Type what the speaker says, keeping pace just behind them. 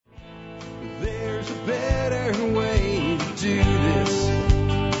better way to do this.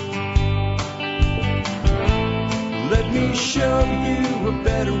 Let me show you a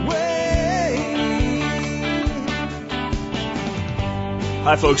better way.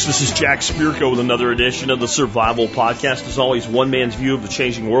 Hi, folks. This is Jack Spirko with another edition of the Survival Podcast. As always, one man's view of the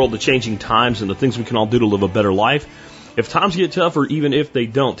changing world, the changing times, and the things we can all do to live a better life if times get tough or even if they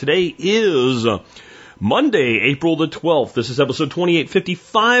don't. Today is Monday, April the 12th. This is episode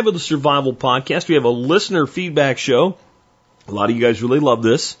 2855 of the Survival Podcast. We have a listener feedback show. A lot of you guys really love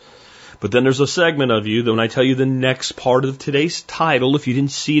this. But then there's a segment of you that when I tell you the next part of today's title, if you didn't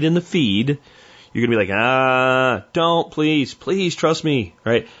see it in the feed, you're going to be like, don't, please trust me,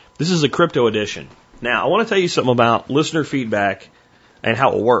 right? This is a crypto edition. Now, I want to tell you something about listener feedback and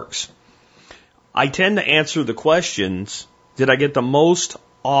how it works. I tend to answer the questions that I get the most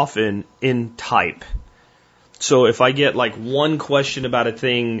often in type. So if I get like one question about a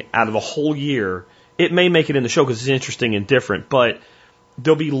thing out of a whole year, it may make it in the show because it's interesting and different, but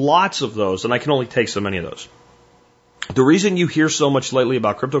there'll be lots of those, and I can only take so many of those. The reason you hear so much lately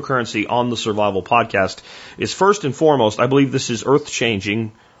about cryptocurrency on the Survival Podcast is first and foremost, I believe this is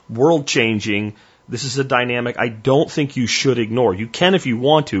earth-changing, world-changing. This is a dynamic I don't think you should ignore. You can if you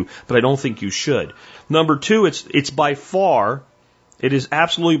want to, but I don't think you should. Number two, it is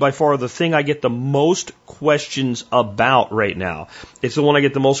absolutely by far the thing I get the most questions about right now. It's the one I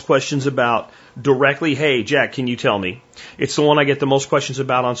get the most questions about directly. Hey, Jack, can you tell me? It's the one I get the most questions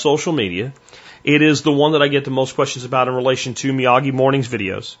about on social media. It is the one that I get the most questions about in relation to Miyagi Morning's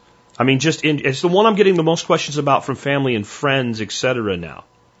videos. I mean, it's the one I'm getting the most questions about from family and friends, etc. now.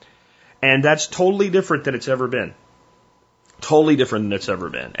 And that's totally different than it's ever been. Totally different than it's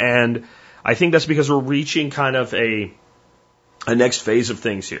ever been. And I think that's because we're reaching kind of a next phase of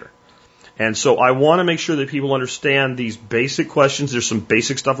things here. And so I want to make sure that people understand these basic questions. There's some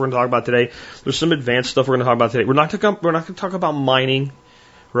basic stuff we're going to talk about today. There's some advanced stuff we're going to talk about today. We're not going to talk about mining.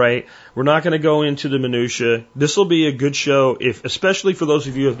 Right? We're not going to go into the minutia. This will be a good show, especially for those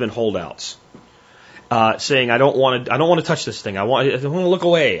of you who have been holdouts, saying I don't want to touch this thing. I want to look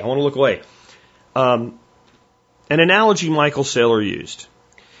away. An analogy Michael Saylor used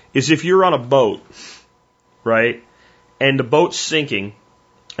is if you're on a boat, right, and the boat's sinking,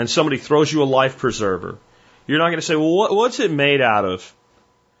 and somebody throws you a life preserver, you're not going to say, well, what's it made out of?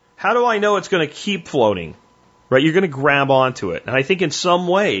 How do I know it's going to keep floating? Right, you're going to grab onto it. And I think in some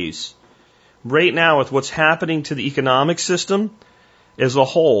ways, right now with what's happening to the economic system as a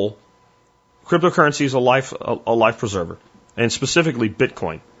whole, cryptocurrency is a life preserver, and specifically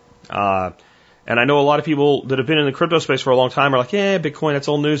Bitcoin. And I know a lot of people that have been in the crypto space for a long time are like, yeah, Bitcoin, that's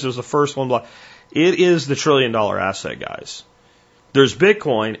old news. It was the first one. Blah. It is the $1 trillion asset, guys. There's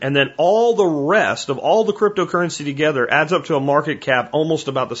Bitcoin, and then all the rest of all the cryptocurrency together adds up to a market cap almost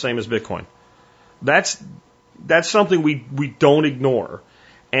about the same as Bitcoin. That's something we don't ignore.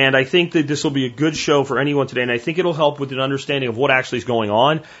 And I think that this will be a good show for anyone today. And I think it'll help with an understanding of what actually is going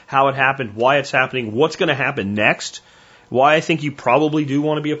on, how it happened, why it's happening, what's going to happen next, why I think you probably do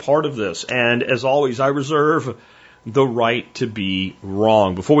want to be a part of this. And as always, I reserve the right to be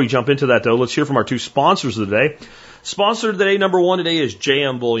wrong. Before we jump into that, though, let's hear from our two sponsors of the day. Sponsor today, number one today, is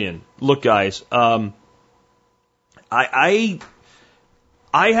JM Bullion. Look, guys, I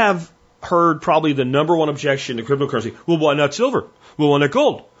have heard probably the number one objection to cryptocurrency. Well, why not silver? Well, why not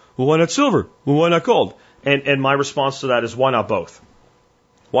gold? Well, why not silver? Well, why not gold? And my response to that is, why not both?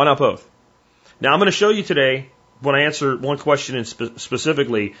 Why not both? Now, I'm going to show you today, when I answer one question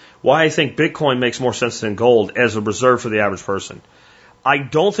specifically, why I think Bitcoin makes more sense than gold as a reserve for the average person. I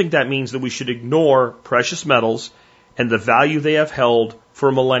don't think that means that we should ignore precious metals and the value they have held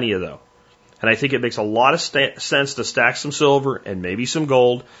for millennia, though. And I think it makes a lot of sense to stack some silver and maybe some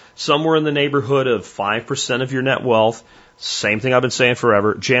gold somewhere in the neighborhood of 5% of your net wealth. Same thing I've been saying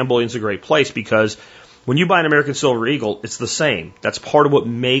forever. JM Bullion's a great place because when you buy an American Silver Eagle, it's the same. That's part of what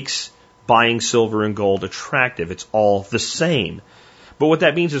makes buying silver and gold attractive. It's all the same. But what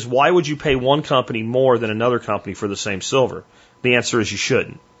that means is, why would you pay one company more than another company for the same silver? The answer is you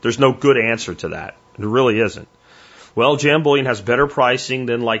shouldn't. There's no good answer to that. There really isn't. Well, JM Bullion has better pricing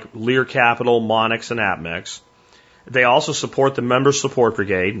than like Lear Capital, Monex, and APMEX. They also support the Member Support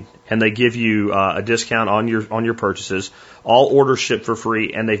Brigade, and they give you a discount on your purchases. All orders ship for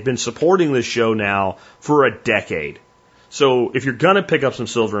free, and they've been supporting this show now for a decade. So if you're going to pick up some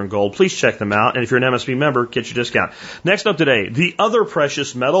silver and gold, please check them out. And if you're an MSB member, get your discount. Next up today, the other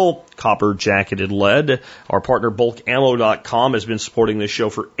precious metal, copper jacketed lead. Our partner bulkammo.com has been supporting this show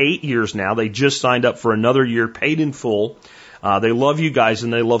for 8 years now. They just signed up for another year, paid in full. They love you guys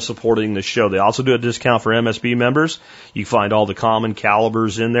and they love supporting the show. They also do a discount for MSB members. You find all the common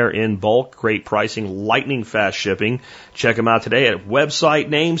calibers in there in bulk, great pricing, lightning fast shipping. Check them out today at website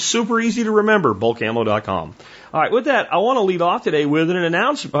name, super easy to remember, bulkammo.com. All right, with that, I want to lead off today with an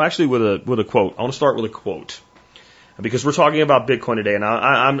announcement, actually with a quote. I want to start with a quote because we're talking about Bitcoin today, and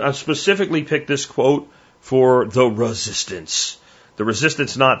I specifically picked this quote for the resistance. The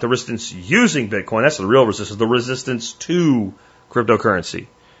resistance, not the resistance using Bitcoin. That's the real resistance. The resistance to cryptocurrency.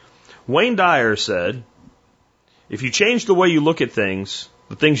 Wayne Dyer said, if you change the way you look at things,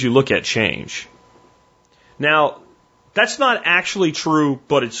 the things you look at change. Now, that's not actually true,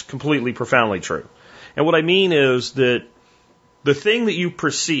 but it's completely profoundly true. And what I mean is that the thing that you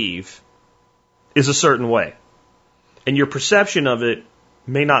perceive is a certain way. And your perception of it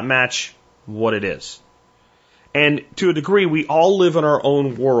may not match what it is. And to a degree, we all live in our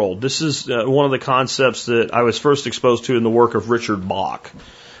own world. This is one of the concepts that I was first exposed to in the work of Richard Bach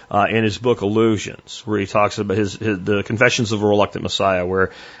in his book Illusions, where he talks about the Confessions of a Reluctant Messiah,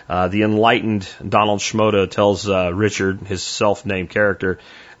 where the enlightened Donald Shimoda tells Richard, his self-named character,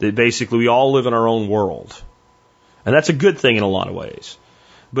 that basically we all live in our own world. And that's a good thing in a lot of ways.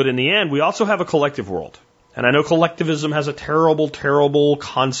 But in the end, we also have a collective world. And I know collectivism has a terrible, terrible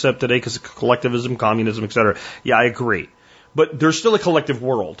concept today because of collectivism, communism, etc. Yeah, I agree. But there's still a collective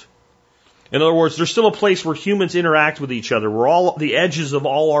world. In other words, there's still a place where humans interact with each other, where all the edges of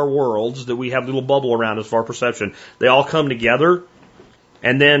all our worlds that we have a little bubble around us for our perception, they all come together.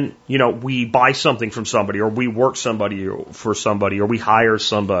 And then, we buy something from somebody, or we work for somebody, or we hire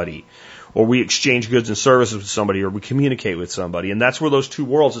somebody, or we exchange goods and services with somebody, or we communicate with somebody. And that's where those two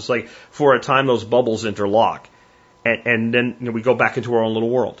worlds, it's like for a time those bubbles interlock. And then we go back into our own little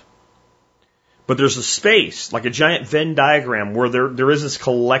world. But there's a space, like a giant Venn diagram, where there is this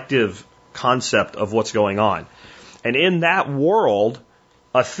collective concept of what's going on. And in that world,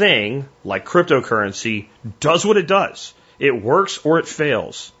 a thing like cryptocurrency does what it does. It works or it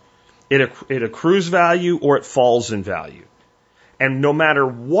fails. It accrues value or it falls in value. And no matter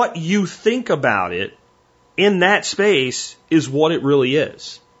what you think about it, in that space is what it really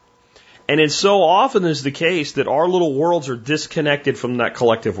is. And it so often is the case that our little worlds are disconnected from that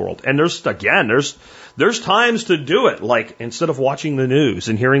collective world. And there's times to do it, like instead of watching the news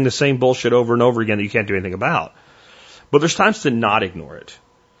and hearing the same bullshit over and over again that you can't do anything about. But there's times to not ignore it.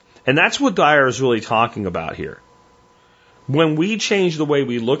 And that's what Dyer is really talking about here. When we change the way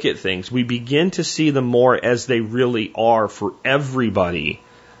we look at things, we begin to see them more as they really are for everybody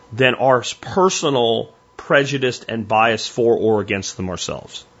than our personal prejudice and bias for or against them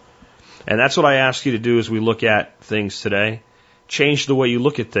ourselves. And that's what I ask you to do as we look at things today. Change the way you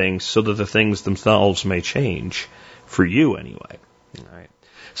look at things so that the things themselves may change for you anyway. All right.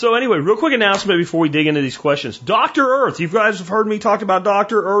 So anyway, real quick announcement before we dig into these questions. Dr. Earth. You guys have heard me talk about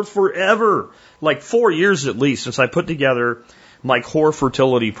Dr. Earth forever. Like 4 years at least since I put together my core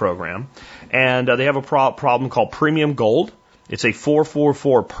fertility program. And they have a problem called Premium Gold. It's a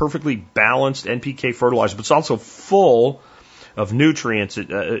 4-4-4 perfectly balanced NPK fertilizer, but it's also full of nutrients,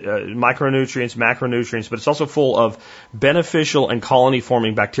 micronutrients, macronutrients, but it's also full of beneficial and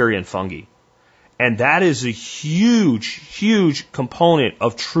colony-forming bacteria and fungi. And that is a huge, huge component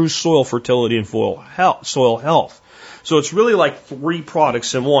of true soil fertility and soil health. So it's really like 3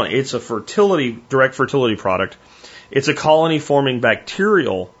 products in one. It's a direct fertility product. It's a colony-forming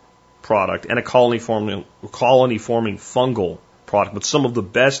bacterial product and a colony-forming fungal product with some of the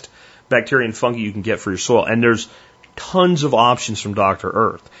best bacteria and fungi you can get for your soil. And there's tons of options from Dr.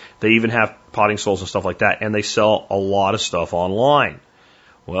 Earth. They even have potting soils and stuff like that. And they sell a lot of stuff online.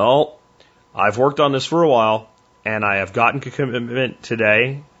 Well, I've worked on this for a while, and I have gotten a commitment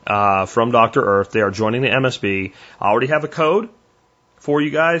today from Dr. Earth. They are joining the MSB. I already have a code for you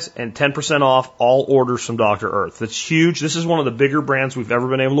guys, and 10% off all orders from Dr. Earth. That's huge. This is one of the bigger brands we've ever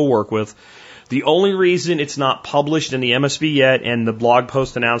been able to work with. The only reason it's not published in the MSB yet, and the blog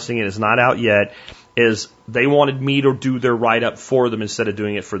post announcing it is not out yet, is they wanted me to do their write-up for them instead of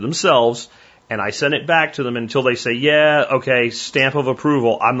doing it for themselves. And I sent it back to them until they say, yeah, okay, stamp of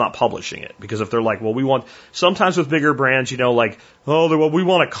approval, I'm not publishing it. Because if they're like, well, sometimes with bigger brands, we want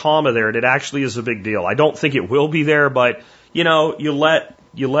a comma there, and it actually is a big deal. I don't think it will be there, but, you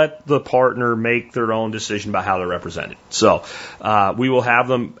let the partner make their own decision about how they're represented. So, we will have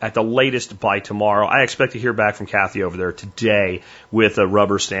them at the latest by tomorrow. I expect to hear back from Kathy over there today with a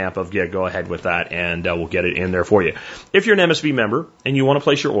rubber stamp of, yeah, go ahead with that, and we'll get it in there for you. If you're an MSB member and you want to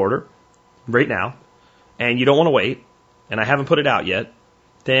place your order right now, and you don't want to wait, and I haven't put it out yet,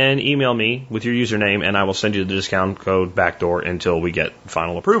 then email me with your username, and I will send you the discount code backdoor until we get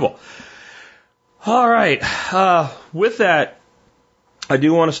final approval. All right. With that, I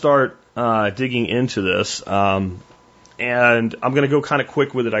do want to start digging into this. And I'm going to go kind of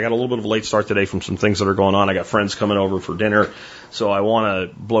quick with it. I got a little bit of a late start today from some things that are going on. I got friends coming over for dinner, so I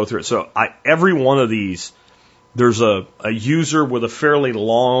want to blow through it. So every one of these, there's a user with a fairly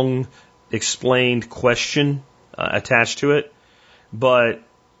long explained question attached to it, but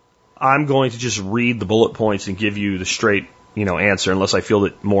I'm going to just read the bullet points and give you the straight, answer unless I feel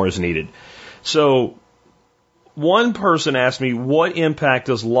that more is needed. So one person asked me, what impact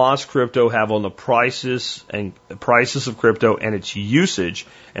does lost crypto have on the prices of crypto and its usage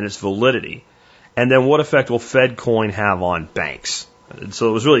and its validity? And then what effect will Fed coin have on banks? And so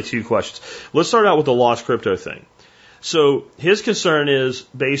it was really two questions. Let's start out with the lost crypto thing. So his concern is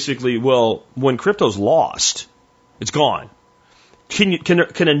basically, well, when crypto's lost, it's gone.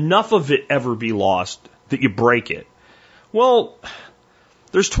 Can enough of it ever be lost that you break it? Well,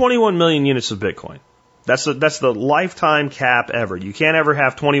 there's 21 million units of Bitcoin. That's the lifetime cap ever. You can't ever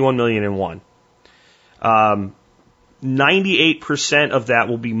have 21 million in one. 98% of that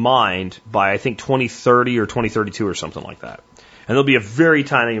will be mined by, I think, 2030 or 2032 or something like that. And there'll be a very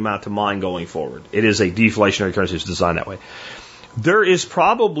tiny amount to mine going forward. It is a deflationary currency. It's designed that way. There is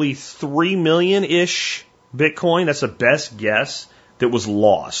probably 3 million-ish Bitcoin. That's the best guess. That was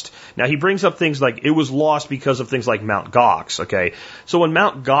lost. Now he brings up things like it was lost because of things like Mt. Gox. Okay, so when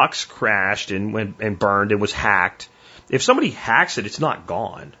Mt. Gox crashed and burned and was hacked, if somebody hacks it, it's not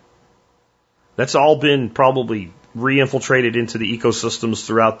gone. That's all been probably re-infiltrated into the ecosystems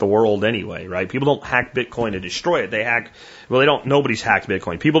throughout the world anyway, right? People don't hack Bitcoin to destroy it. Nobody's hacked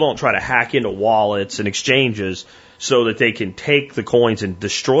Bitcoin. People don't try to hack into wallets and exchanges so that they can take the coins and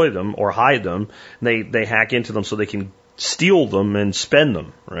destroy them or hide them. They hack into them so they can steal them and spend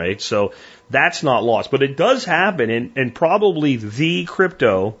them, right? So that's not lost. But it does happen, and probably the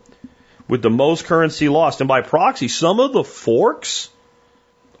crypto with the most currency lost. And by proxy, some of the forks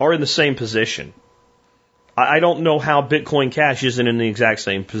are in the same position. I don't know how Bitcoin Cash isn't in the exact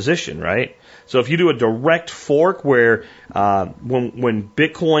same position, right? So if you do a direct fork where when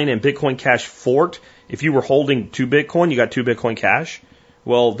Bitcoin and Bitcoin Cash forked, if you were holding 2 Bitcoin, you got 2 Bitcoin Cash.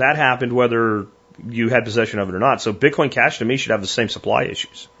 Well, that happened whether you had possession of it or not. So Bitcoin Cash to me should have the same supply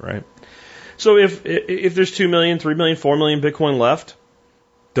issues, right? So if there's 2 million, 3 million, 4 million Bitcoin left,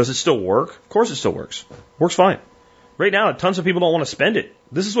 does it still work? Of course it still works. Works fine. Right now, tons of people don't want to spend it.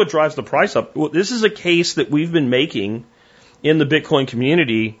 This is what drives the price up. This is a case that we've been making in the Bitcoin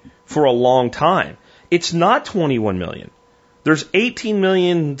community for a long time. It's not 21 million. There's 18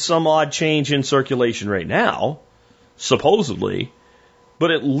 million some odd change in circulation right now, supposedly.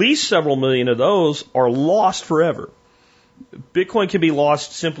 But at least several million of those are lost forever. Bitcoin can be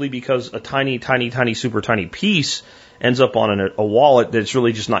lost simply because a tiny, tiny, tiny, super tiny piece ends up on a wallet that's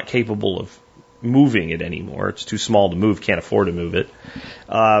really just not capable of moving it anymore. It's too small to move, can't afford to move it.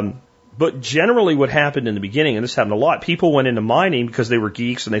 But generally what happened in the beginning, and this happened a lot, people went into mining because they were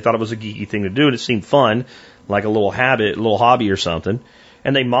geeks and they thought it was a geeky thing to do and it seemed fun, like a little hobby or something.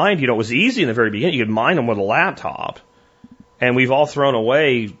 And they mined, it was easy in the very beginning. You could mine them with a laptop. And we've all thrown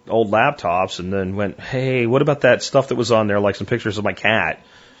away old laptops and then went, hey, what about that stuff that was on there, like some pictures of my cat?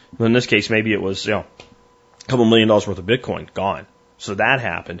 Well, in this case, maybe it was, a couple $1 million worth of Bitcoin gone. So that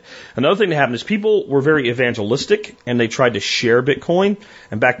happened. Another thing that happened is people were very evangelistic and they tried to share Bitcoin.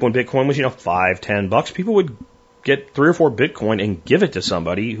 And back when Bitcoin was, $5-10, people would get 3 or 4 Bitcoin and give it to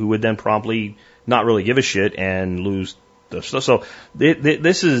somebody who would then promptly not really give a shit and lose the stuff. So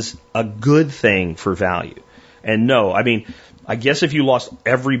this is a good thing for value. And no, I guess if you lost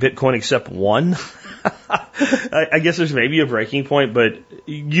every Bitcoin except one, I guess there's maybe a breaking point, but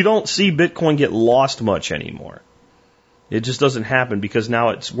you don't see Bitcoin get lost much anymore. It just doesn't happen because now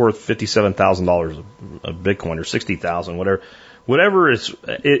it's worth $57,000 a Bitcoin or $60,000, whatever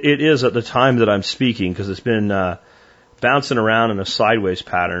it is at the time that I'm speaking, because it's been bouncing around in a sideways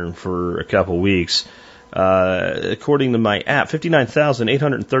pattern for a couple weeks. According to my app,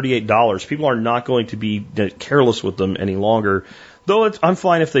 $59,838. People are not going to be careless with them any longer, though I'm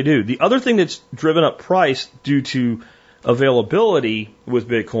fine if they do. The other thing that's driven up price due to availability with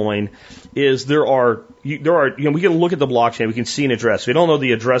Bitcoin is there are we can look at the blockchain, we can see an address. We don't know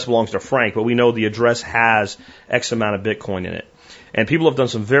the address belongs to Frank, but we know the address has X amount of Bitcoin in it. And people have done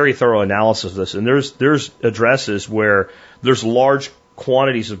some very thorough analysis of this, and there's addresses where there's large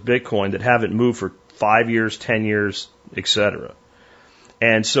quantities of Bitcoin that haven't moved for 5 years, 10 years, etc.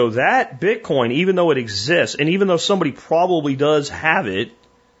 And so that Bitcoin, even though it exists, and even though somebody probably does have it,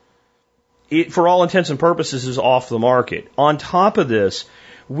 it, for all intents and purposes, is off the market. On top of this,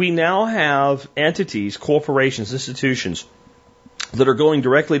 we now have entities, corporations, institutions that are going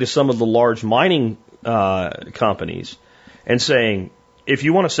directly to some of the large mining companies and saying, if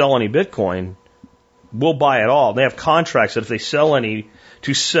you want to sell any Bitcoin, we'll buy it all. They have contracts that if they sell any,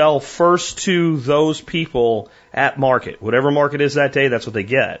 to sell first to those people at market. Whatever market is that day, that's what they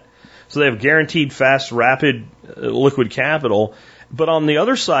get. So they have guaranteed fast, rapid, liquid capital. But on the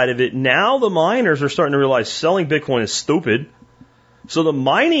other side of it, now the miners are starting to realize selling Bitcoin is stupid. So the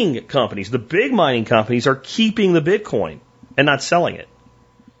mining companies, the big mining companies, are keeping the Bitcoin and not selling it.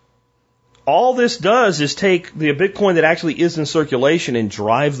 All this does is take the Bitcoin that actually is in circulation and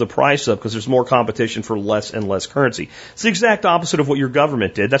drive the price up because there's more competition for less and less currency. It's the exact opposite of what your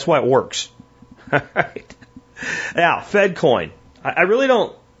government did. That's why it works. Right. Now, FedCoin. I really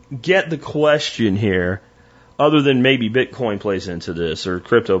don't get the question here other than maybe Bitcoin plays into this or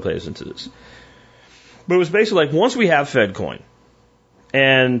crypto plays into this. But it was basically like once we have FedCoin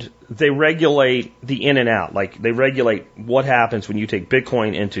and they regulate the in and out, like they regulate what happens when you take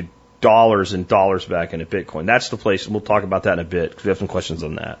Bitcoin into dollars and dollars back into Bitcoin. That's the place, and we'll talk about that in a bit because we have some questions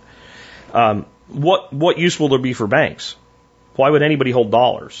on that. What use will there be for banks? Why would anybody hold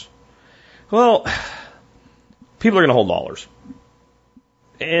dollars? Well, people are going to hold dollars.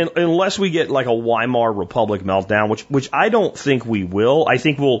 And unless we get like a Weimar Republic meltdown, which I don't think we will. I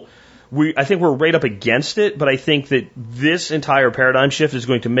think we're right up against it, but I think that this entire paradigm shift is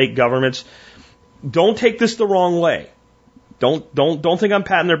going to make governments, don't take this the wrong way. Don't think I'm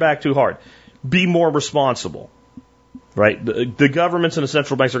patting their back too hard. Be more responsible, right? The governments and the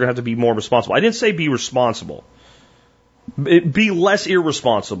central banks are going to have to be more responsible. I didn't say be responsible. Be less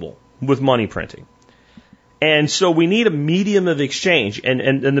irresponsible with money printing. And so we need a medium of exchange.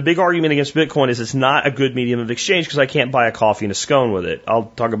 And the big argument against Bitcoin is it's not a good medium of exchange because I can't buy a coffee and a scone with it.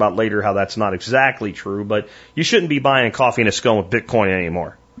 I'll talk about later how that's not exactly true, but you shouldn't be buying a coffee and a scone with Bitcoin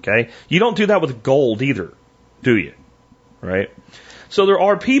anymore, okay? You don't do that with gold either, do you? Right? So there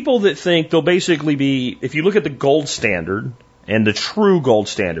are people that think they'll basically be, if you look at the gold standard and the true gold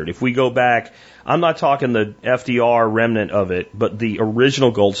standard, if we go back, I'm not talking the FDR remnant of it, but the original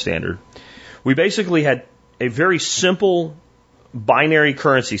gold standard, we basically had a very simple binary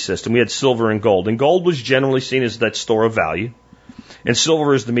currency system. We had silver and gold was generally seen as that store of value, and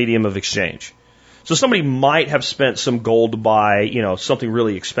silver is the medium of exchange. So somebody might have spent some gold to buy, something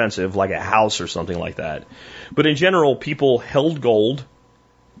really expensive, like a house or something like that. But in general, people held gold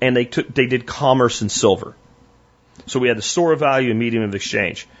and they did commerce in silver. So we had the store of value and medium of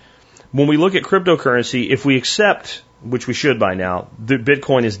exchange. When we look at cryptocurrency, if we accept, which we should by now, that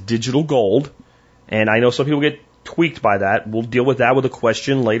Bitcoin is digital gold, and I know some people get tweaked by that. We'll deal with that with a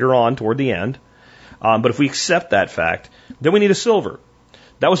question later on toward the end. But if we accept that fact, then we need a silver.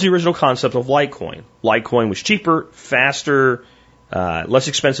 That was the original concept of Litecoin. Litecoin was cheaper, faster, less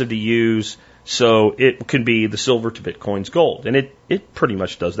expensive to use, so it can be the silver to Bitcoin's gold. And it pretty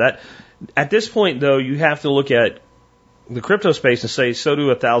much does that. At this point, though, you have to look at the crypto space and say, so do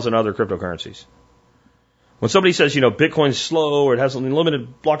 1,000 other cryptocurrencies. When somebody says, Bitcoin's slow or it has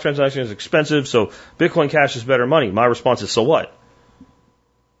limited block transactions, it's expensive, so Bitcoin Cash is better money, my response is, so what?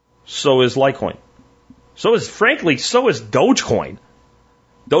 So is Litecoin. So is Dogecoin.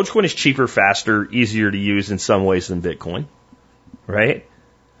 Dogecoin is cheaper, faster, easier to use in some ways than Bitcoin, right?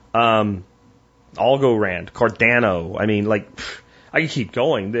 Algorand, Cardano. I can keep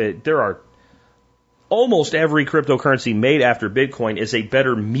going. There are almost every cryptocurrency made after Bitcoin is a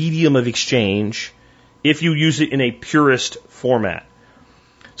better medium of exchange if you use it in a purist format.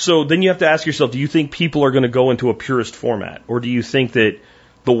 So then you have to ask yourself, do you think people are going to go into a purist format? Or do you think that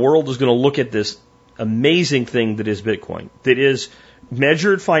the world is going to look at this amazing thing that is Bitcoin, that is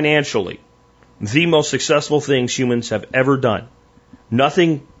measured financially, the most successful things humans have ever done?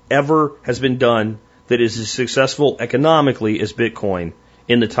 Nothing ever has been done that is as successful economically as Bitcoin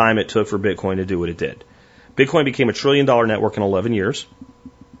in the time it took for Bitcoin to do what it did. Bitcoin became a $1 trillion network in 11 years.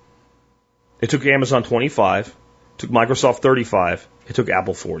 It took Amazon 25, it took Microsoft 35, it took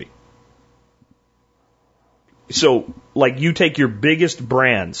Apple 40. So, you take your biggest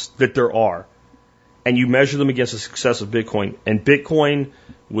brands that there are, and you measure them against the success of Bitcoin. And Bitcoin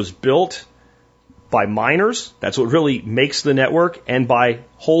was built by miners. That's what really makes the network, and by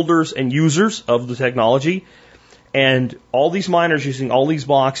holders and users of the technology. And all these miners using all these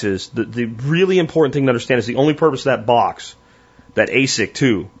boxes, the really important thing to understand is the only purpose of that box, that ASIC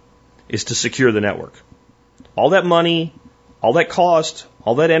too, is to secure the network. All that money, all that cost,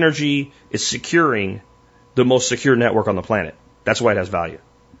 all that energy is securing the most secure network on the planet. That's why it has value.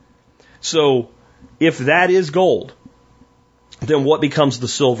 So, if that is gold, then what becomes the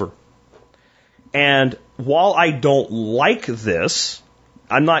silver? And while I don't like this,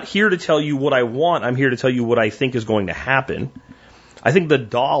 I'm not here to tell you what I want. I'm here to tell you what I think is going to happen. I think the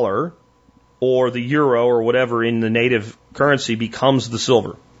dollar or the euro or whatever in the native currency becomes the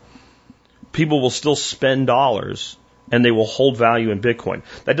silver. People will still spend dollars and they will hold value in Bitcoin.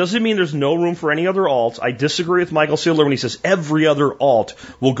 That doesn't mean there's no room for any other alts. I disagree with Michael Saylor when he says every other alt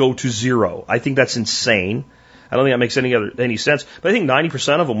will go to zero. I think that's insane. I don't think that makes any sense. But I think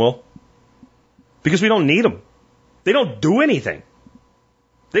 90% of them will. Because we don't need them. They don't do anything.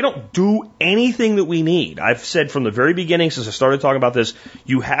 They don't do anything that we need. I've said from the very beginning, since I started talking about this,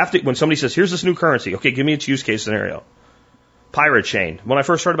 you have to, when somebody says, here's this new currency, okay, give me its use case scenario. Pirate Chain. When I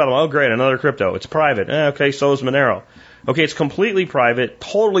first heard about them, oh great, another crypto. It's private. Okay, so is Monero. Okay, it's completely private,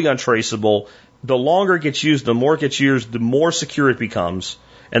 totally untraceable. The longer it gets used, the more it gets used, the more secure it becomes,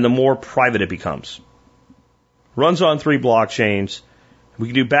 and the more private it becomes. Runs on 3 blockchains. We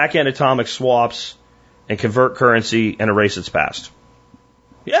can do back-end atomic swaps and convert currency and erase its past.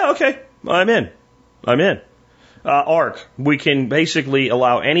 Yeah, okay. I'm in. ARC. We can basically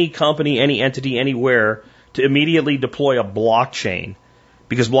allow any company, any entity, anywhere to immediately deploy a blockchain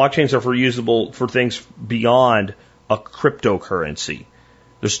because blockchains are usable for things beyond a cryptocurrency.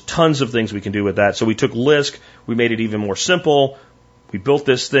 There's tons of things we can do with that. So we took Lisk. We made it even more simple. We built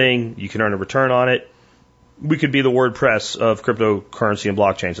this thing. You can earn a return on it. We could be the WordPress of cryptocurrency and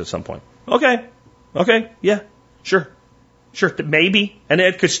blockchains at some point. Okay. Yeah. Sure. Maybe. And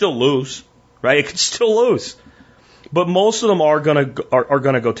it could still lose, right? It could still lose. But most of them are gonna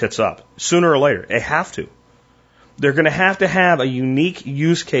go tits up sooner or later. They have to. They're gonna have a unique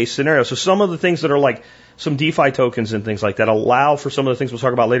use case scenario. So some of the things that are like some DeFi tokens and things like that allow for some of the things we'll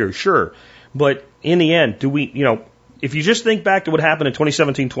talk about later. Sure. But in the end, if you just think back to what happened in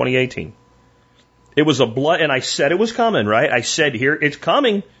 2017, 2018, it was and I said it was coming, right? I said, here, it's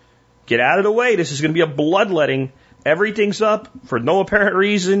coming. Get out of the way. This is going to be a bloodletting. Everything's up for no apparent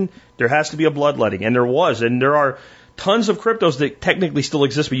reason. There has to be a bloodletting. And there was. And there are tons of cryptos that technically still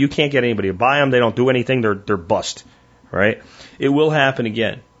exist, but you can't get anybody to buy them. They don't do anything. They're bust, right? It will happen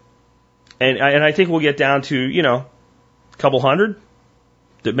again. And I think we'll get down to, a couple hundred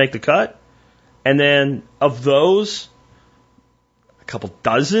that make the cut. And then of those, a couple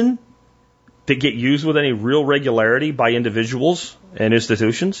dozen that get used with any real regularity by individuals and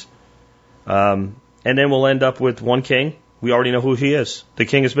institutions. And then we'll end up with one king. We already know who he is. The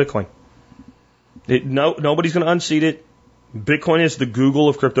king is Bitcoin. Nobody's going to unseat it. Bitcoin is the Google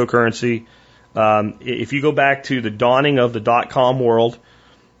of cryptocurrency. If you go back to the dawning of the .com world,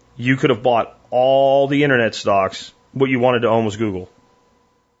 you could have bought all the internet stocks. What you wanted to own was Google.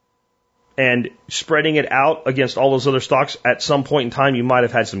 And spreading it out against all those other stocks, at some point in time, you might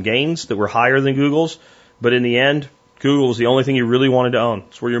have had some gains that were higher than Google's. But in the end, Google was the only thing you really wanted to own.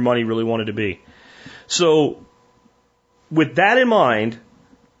 It's where your money really wanted to be. So with that in mind,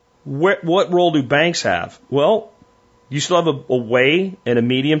 what role do banks have? Well, you still have a way and a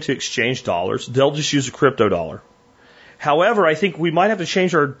medium to exchange dollars. They'll just use a crypto dollar. However, I think we might have to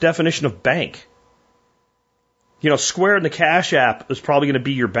change our definition of bank. Square and the Cash App is probably going to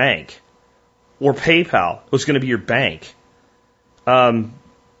be your bank. Or PayPal was going to be your bank. I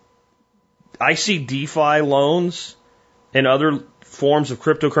see DeFi loans and other forms of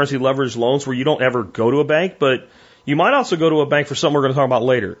cryptocurrency leveraged loans where you don't ever go to a bank, but you might also go to a bank for something we're going to talk about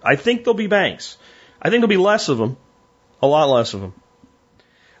later. I think there'll be banks. I think there'll be less of them. A lot less of them.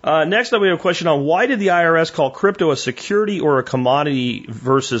 Next up, we have a question on why did the IRS call crypto a security or a commodity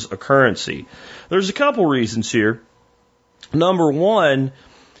versus a currency? There's a couple reasons here. Number one,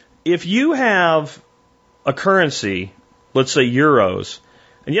 if you have a currency, let's say euros,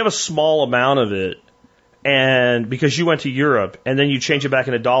 and you have a small amount of it, and because you went to Europe and then you change it back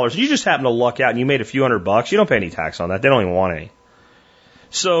into dollars, you just happen to luck out and you made a few $100, you don't pay any tax on that. They don't even want any.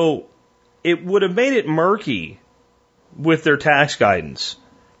 So it would have made it murky with their tax guidance.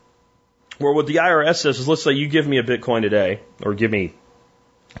 Where what the IRS says is, let's say you give me a Bitcoin today, or give me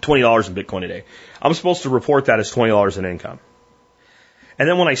 $20 in Bitcoin today. I'm supposed to report that as $20 in income. And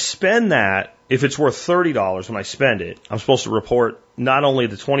then when I spend that, if it's worth $30 when I spend it, I'm supposed to report not only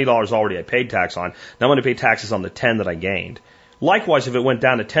the $20 already I paid tax on, now I'm going to pay taxes on the $10 that I gained. Likewise, if it went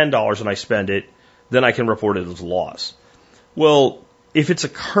down to $10 and I spend it, then I can report it as loss. Well, if it's a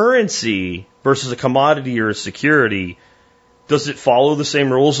currency versus a commodity or a security, does it follow the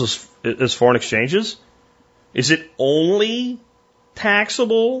same rules as foreign exchanges? Is it only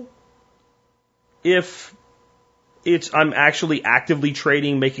taxable if I'm actually actively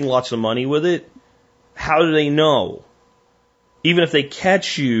trading, making lots of money with it? How do they know? Even if they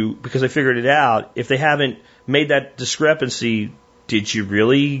catch you because they figured it out, if they haven't made that discrepancy,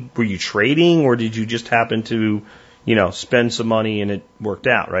 were you trading or did you just happen to, spend some money and it worked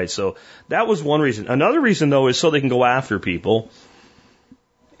out, right? So that was one reason. Another reason though is so they can go after people.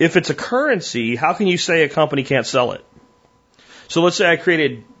 if it's a currency, how can you say a company can't sell it? So let's say I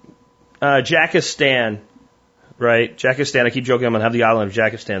created Jackistan, right? Jackistan, I keep joking I'm going to have the island of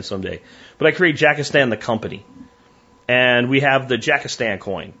Jackistan someday. But I create Jackistan, the company. And we have the Jackistan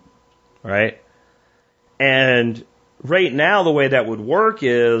coin, right? And right now, the way that would work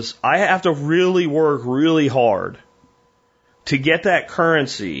is I have to really work really hard to get that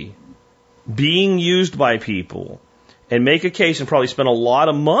currency being used by people and make a case and probably spend a lot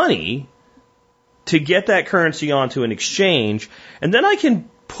of money to get that currency onto an exchange. And then I can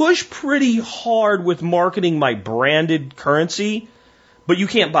push pretty hard with marketing my branded currency, but you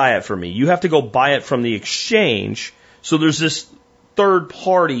can't buy it from me. You have to go buy it from the exchange. So there's this third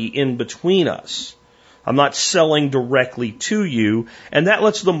party in between us. I'm not selling directly to you, and that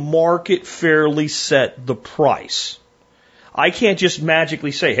lets the market fairly set the price. I can't just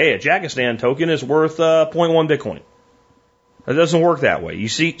magically say, hey, a Jackistan token is worth 0.1 Bitcoin. It doesn't work that way. You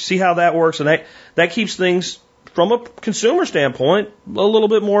see how that works, and that keeps things, from a consumer standpoint, a little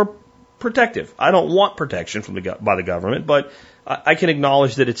bit more protective. I don't want protection by the government, but I can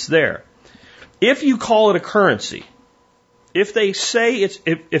acknowledge that it's there. If you call it a currency, if they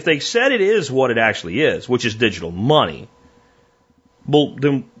said it is what it actually is, which is digital money, well,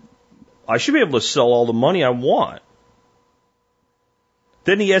 then I should be able to sell all the money I want.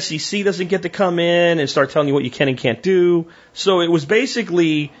 Then the SEC doesn't get to come in and start telling you what you can and can't do. So it was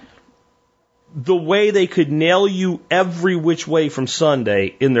basically the way they could nail you every which way from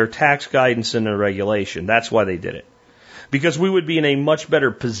Sunday in their tax guidance and their regulation. That's why they did it. Because we would be in a much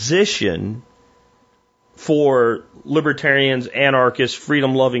better position for libertarians, anarchists,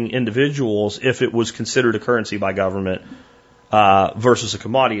 freedom-loving individuals if it was considered a currency by government versus a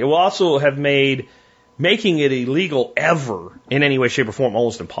commodity. It will also have made making it illegal ever in any way, shape, or form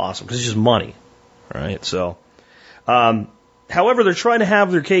almost impossible because it's just money, right? So, however, they're trying to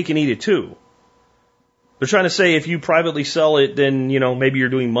have their cake and eat it too. They're trying to say if you privately sell it, then maybe you're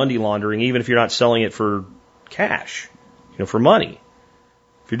doing money laundering, even if you're not selling it for cash, for money.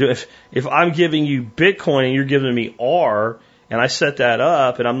 If I'm giving you Bitcoin and you're giving me R, and I set that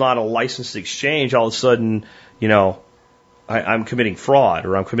up, and I'm not a licensed exchange, all of a sudden, I'm committing fraud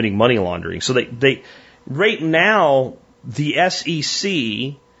or I'm committing money laundering. So they right now, the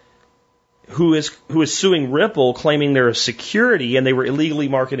SEC, who is suing Ripple, claiming they're a security and they were illegally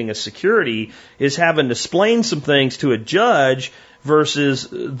marketing a security, is having to explain some things to a judge versus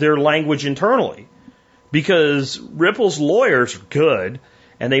their language internally. Because Ripple's lawyers are good,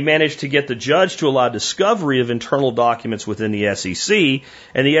 and they managed to get the judge to allow discovery of internal documents within the SEC,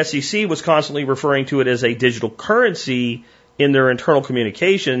 and the SEC was constantly referring to it as a digital currency in their internal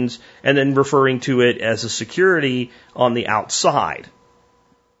communications, and then referring to it as a security on the outside.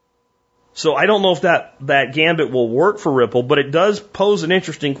 So I don't know if that gambit will work for Ripple, but it does pose an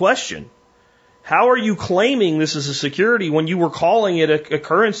interesting question. How are you claiming this is a security when you were calling it a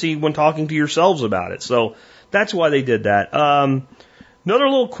currency when talking to yourselves about it? So that's why they did that. Another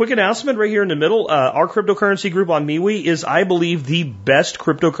little quick announcement right here in the middle. Our cryptocurrency group on MeWe is, I believe, the best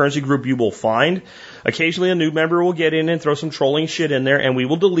cryptocurrency group you will find. Occasionally a new member will get in and throw some trolling shit in there, and we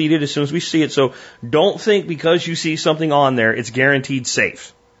will delete it as soon as we see it. So don't think because you see something on there, it's guaranteed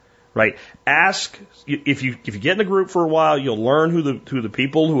safe. Right? Ask, if you get in the group for a while, you'll learn who the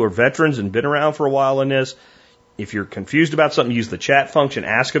people who are veterans and been around for a while in this. If you're confused about something, use the chat function,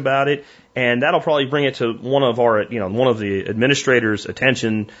 ask about it, and that'll probably bring it to one of the administrators'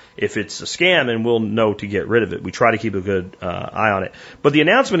 attention if it's a scam, and we'll know to get rid of it. We try to keep a good eye on it. But the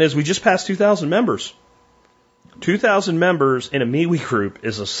announcement is we just passed 2,000 members. 2,000 members in a MeWe group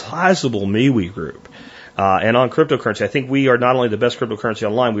is a sizable MeWe group. And on cryptocurrency, I think we are not only the best cryptocurrency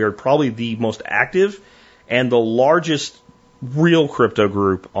online, we are probably the most active and the largest real crypto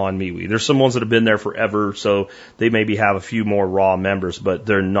group on MeWe. There's some ones that have been there forever, so they maybe have a few more raw members, but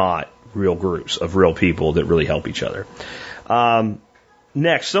they're not real groups of real people that really help each other.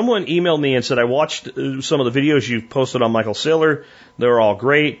 Next, someone emailed me and said, I watched some of the videos you've posted on Michael Saylor. They're all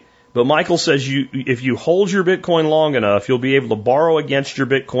great. But Michael says if you hold your Bitcoin long enough, you'll be able to borrow against your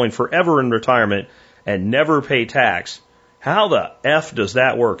Bitcoin forever in retirement and never pay tax. How the F does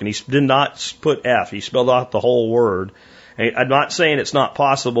that work? And he did not put F. He spelled out the whole word. And I'm not saying it's not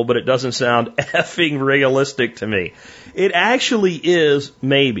possible, but it doesn't sound effing realistic to me. It actually is,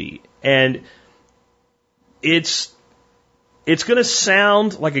 maybe. And it's going to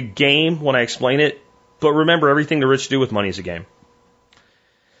sound like a game when I explain it, but remember, everything the rich do with money is a game.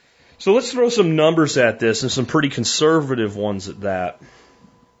 So let's throw some numbers at this, and some pretty conservative ones at that.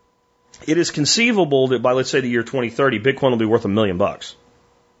 It is conceivable that by, let's say, the year 2030, Bitcoin will be worth $1 million.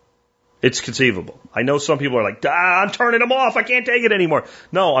 It's conceivable. I know some people are like, I'm turning them off. I can't take it anymore.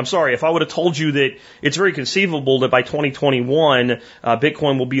 No, I'm sorry. If I would have told you that it's very conceivable that by 2021,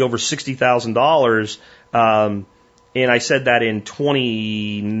 Bitcoin will be over $60,000, and I said that in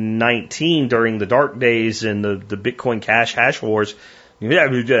 2019 during the dark days and the Bitcoin Cash hash wars, yeah,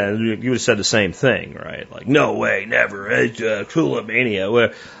 you would have said the same thing, right? Like, no way, never. It's tulip mania.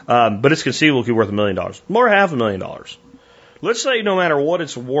 But it's conceivable it could be worth $1 million. More $500,000. Let's say no matter what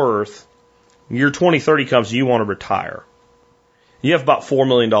it's worth, year 2030 comes and you want to retire. You have about $4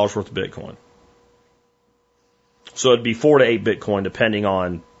 million worth of Bitcoin. So it'd be 4 to 8 Bitcoin depending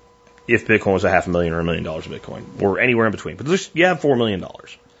on if Bitcoin was $500,000 or $1 million of Bitcoin or anywhere in between. But you have $4 million.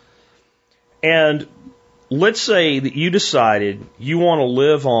 And let's say that you decided you want to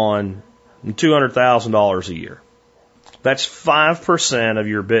live on $200,000 a year. That's 5% of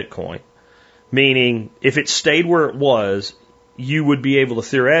your Bitcoin. Meaning if it stayed where it was, you would be able to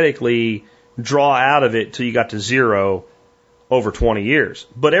theoretically draw out of it till you got to zero over 20 years.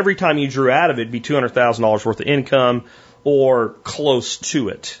 But every time you drew out of it, it'd be $200,000 worth of income or close to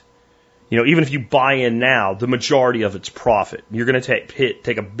it. You know, even if you buy in now, the majority of it's profit. You're going to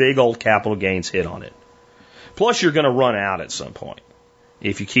take a big old capital gains hit on it. Plus, you're going to run out at some point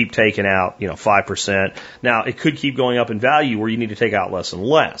if you keep taking out, 5%. Now, it could keep going up in value where you need to take out less and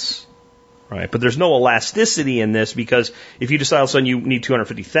less. Right, but there's no elasticity in this because if you decide all of a sudden you need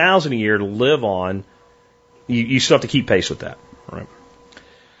 $250,000 a year to live on, you still have to keep pace with that. Right.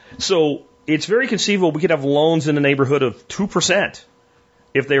 So it's very conceivable we could have loans in the neighborhood of 2%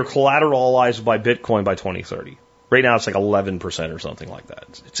 if they are collateralized by Bitcoin by 2030. Right now it's like 11% or something like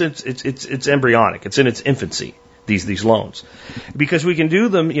that. It's embryonic. It's in its infancy. These loans, because we can do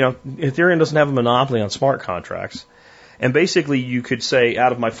them. Ethereum doesn't have a monopoly on smart contracts. And basically, you could say,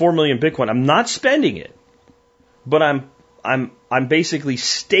 out of my 4 million Bitcoin, I'm not spending it, but I'm basically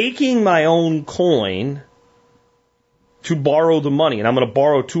staking my own coin to borrow the money, and I'm going to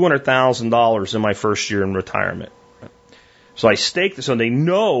borrow $200,000 in my first year in retirement. So I stake this, so they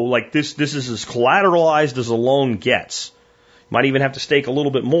know like this is as collateralized as a loan gets. Might even have to stake a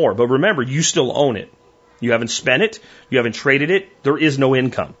little bit more, but remember, you still own it. You haven't spent it, you haven't traded it. There is no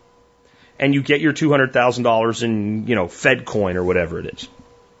income. And you get your $200,000 in, Fed coin or whatever it is.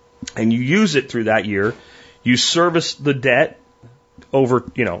 And you use it through that year. You service the debt over,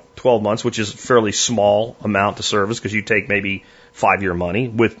 12 months, which is a fairly small amount to service because you take maybe 5-year money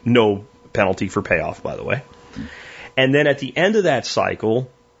with no penalty for payoff, by the way. And then at the end of that cycle,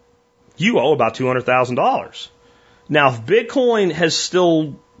 you owe about $200,000. Now, if Bitcoin has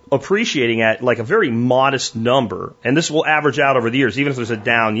still appreciating at like a very modest number, and this will average out over the years, even if there's a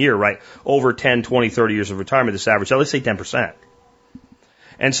down year, right? Over 10, 20, 30 years of retirement, this average out, let's say 10%.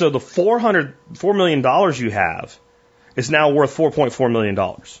 And so the $4 million you have is now worth $4.4 million.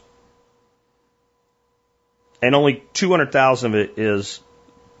 And only $200,000 of it is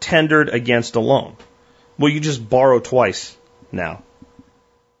tendered against a loan. Well, you just borrow twice now.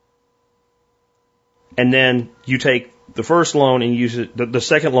 And then you take the first loan and use it, the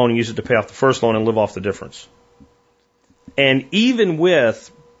second loan and use it to pay off the first loan and live off the difference. And even with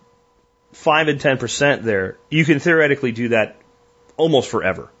 5 and 10% there, you can theoretically do that almost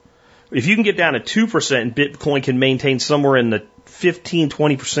forever. If you can get down to 2% and Bitcoin can maintain somewhere in the 15,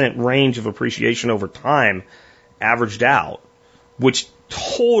 20% range of appreciation over time, averaged out, which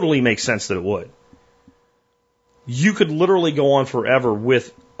totally makes sense that it would, you could literally go on forever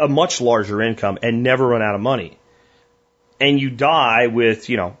with a much larger income and never run out of money. And you die with,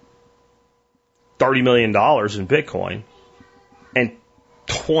 $30 million in Bitcoin and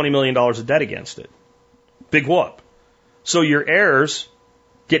 $20 million of debt against it. Big whoop. So your heirs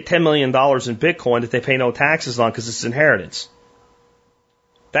get $10 million in Bitcoin that they pay no taxes on because it's inheritance.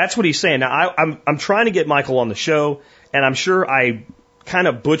 That's what he's saying. Now, I'm trying to get Michael on the show, and I'm sure I kind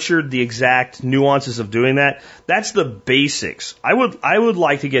of butchered the exact nuances of doing that. That's the basics. I would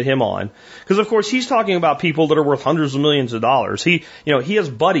like to get him on because, of course, he's talking about people that are worth hundreds of millions of dollars. He has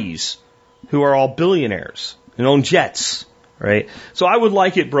buddies who are all billionaires and own jets, right? So I would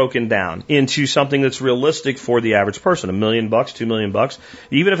like it broken down into something that's realistic for the average person. $1 million, $2 million,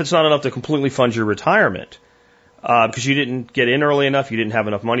 even if it's not enough to completely fund your retirement. Because you didn't get in early enough, you didn't have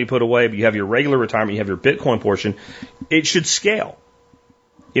enough money put away, but you have your regular retirement, you have your Bitcoin portion. It should scale.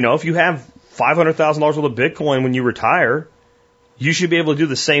 If you have $500,000 worth of Bitcoin when you retire, you should be able to do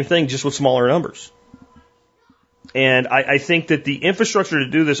the same thing just with smaller numbers. And I think that the infrastructure to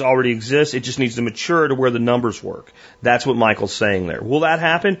do this already exists. It just needs to mature to where the numbers work. That's what Michael's saying there. Will that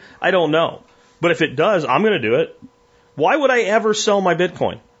happen? I don't know. But if it does, I'm going to do it. Why would I ever sell my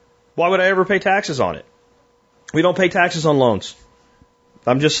Bitcoin? Why would I ever pay taxes on it? We don't pay taxes on loans.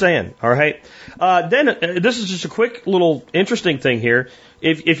 I'm just saying. All right. Then this is just a quick little interesting thing here.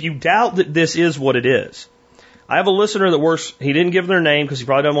 If you doubt that this is what it is, I have a listener that works, he didn't give their name because he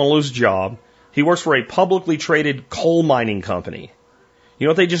probably doesn't want to lose a job. He works for a publicly traded coal mining company. You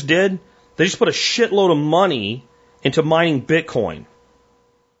know what they just did? They just put a shitload of money into mining Bitcoin.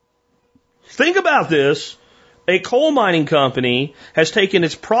 Think about this. A coal mining company has taken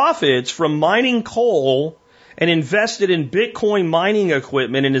its profits from mining coal and invested in Bitcoin mining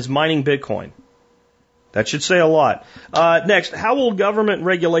equipment and is mining Bitcoin. That should say a lot. Next, how will government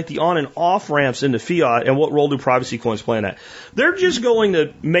regulate the on and off ramps into fiat, and what role do privacy coins play in that? They're just going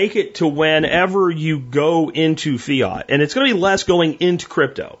to make it to whenever you go into fiat, and it's going to be less going into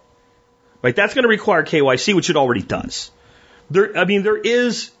crypto. Right? That's going to require KYC, which it already does. There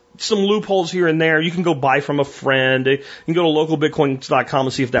is some loopholes here and there. You can go buy from a friend. You can go to localbitcoins.com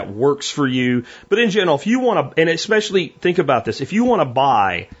and see if that works for you. But in general, if you want to, and especially think about this, if you want to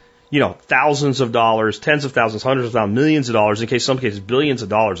buy, thousands of dollars, tens of thousands, hundreds of thousands, millions of dollars, in some cases billions of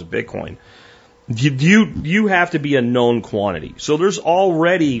dollars of Bitcoin, you have to be a known quantity. So there's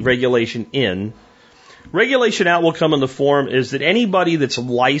already regulation in. Regulation out will come in the form is that anybody that's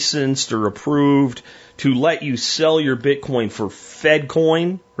licensed or approved to let you sell your Bitcoin for Fed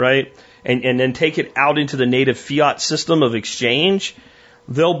coin, right, and then take it out into the native fiat system of exchange,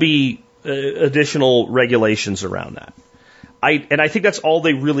 there'll be additional regulations around that. I think that's all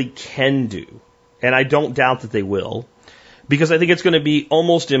they really can do, and I don't doubt that they will, because I think it's going to be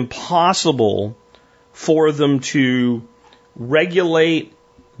almost impossible for them to regulate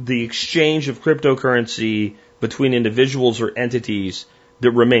the exchange of cryptocurrency between individuals or entities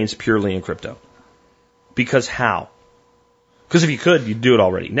that remains purely in crypto. Because how? Because if you could, you'd do it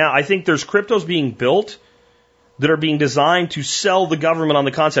already. Now, I think there's cryptos being built that are being designed to sell the government on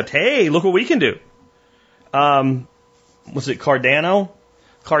the concept, hey, look what we can do. Was it Cardano?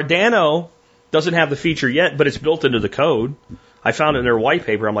 Cardano doesn't have the feature yet, but it's built into the code. I found it in their white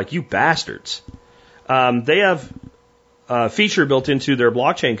paper. I'm like, you bastards. They have a feature built into their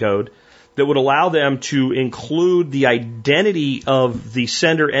blockchain code that would allow them to include the identity of the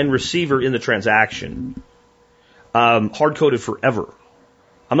sender and receiver in the transaction. Hard-coded forever.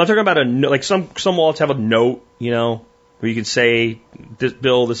 I'm not talking about a note, like some wallets have a note, where you can say,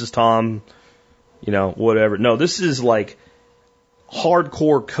 Bill, this is Tom, whatever. No, this is like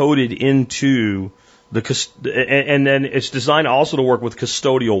hardcore coded into and then it's designed also to work with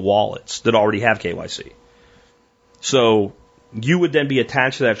custodial wallets that already have KYC. So you would then be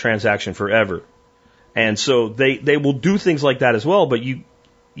attached to that transaction forever. And so they will do things like that as well, but you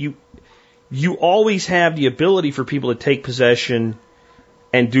always have the ability for people to take possession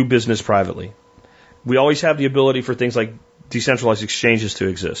and do business privately. We always have the ability for things like decentralized exchanges to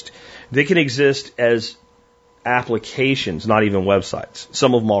exist. They can exist as applications, not even websites.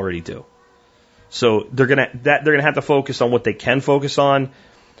 Some of them already do. So they're gonna have to focus on what they can focus on.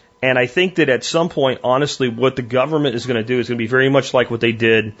 And I think that at some point, honestly, what the government is going to do is going to be very much like what they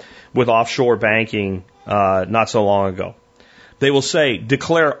did with offshore banking not so long ago. They will say,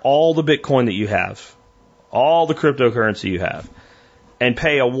 declare all the Bitcoin that you have, all the cryptocurrency you have, and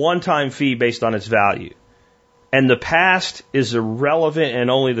pay a one-time fee based on its value. And the past is irrelevant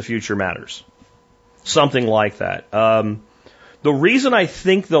and only the future matters. Something like that. The reason I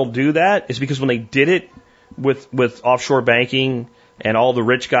think they'll do that is because when they did it with offshore banking and all the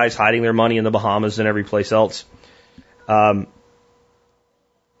rich guys hiding their money in the Bahamas and every place else,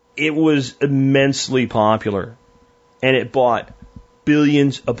 it was immensely popular. And it brought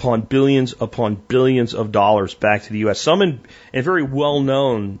billions upon billions upon billions of dollars back to the U.S. Some in very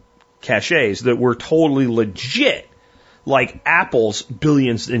well-known caches that were totally legit, like Apple's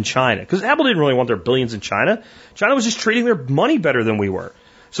billions in China. Because Apple didn't really want their billions in China. China was just treating their money better than we were.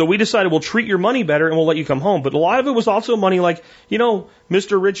 So we decided we'll treat your money better and we'll let you come home. But a lot of it was also money like,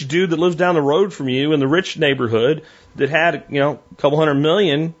 Mr. Rich Dude that lives down the road from you in the rich neighborhood that had, a couple $100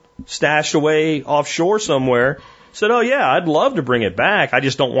 million stashed away offshore somewhere said, oh yeah, I'd love to bring it back. I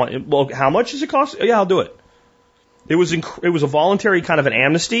just don't want it. Well, how much does it cost? Oh, yeah, I'll do it. It was a voluntary kind of an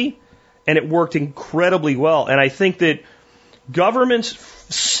amnesty, and it worked incredibly well. And I think that governments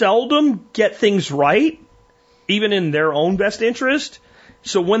seldom get things right, even in their own best interest.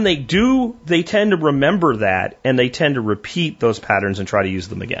 So when they do, they tend to remember that, and they tend to repeat those patterns and try to use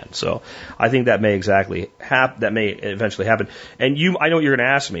them again. So I think that may eventually happen. And I know what you're going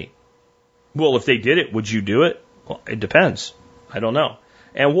to ask me. Well, if they did it, would you do it? Well, it depends. I don't know.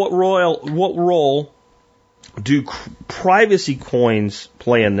 And what role do privacy coins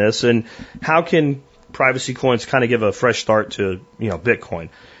play in this, and how can privacy coins kind of give a fresh start to Bitcoin?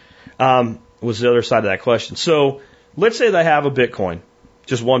 Was the other side of that question. So let's say they have a Bitcoin,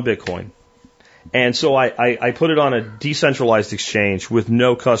 just one Bitcoin. And so I put it on a decentralized exchange with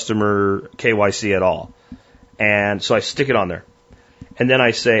no customer KYC at all. And so I stick it on there. And then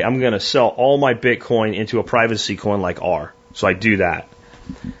I say, I'm going to sell all my Bitcoin into a privacy coin like R. So I do that.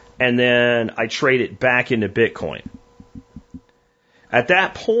 And then I trade it back into Bitcoin. At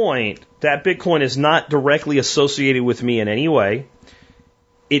that point, that Bitcoin is not directly associated with me in any way.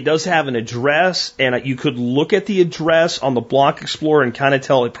 It does have an address, and you could look at the address on the Block Explorer and kind of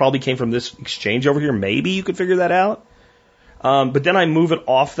tell it probably came from this exchange over here. Maybe you could figure that out. But then I move it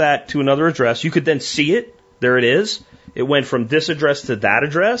off that to another address. You could then see it. There it is. It went from this address to that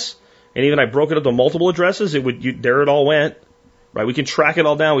address. And even I broke it up to multiple addresses. There it all went. Right? We can track it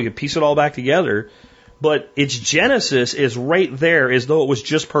all down. We can piece it all back together. But its genesis is right there as though it was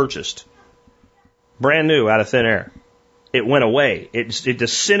just purchased. Brand new out of thin air. It went away. It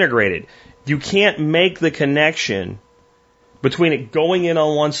disintegrated. You can't make the connection between it going in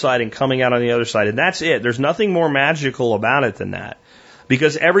on one side and coming out on the other side. And that's it. There's nothing more magical about it than that.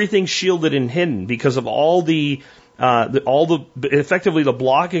 Because everything's shielded and hidden because of effectively the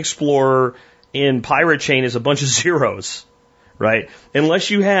Block Explorer in Pirate Chain is a bunch of zeros, right?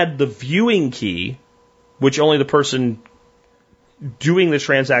 Unless you had the viewing key, which only the person doing the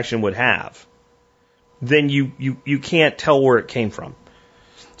transaction would have, then you can't tell where it came from.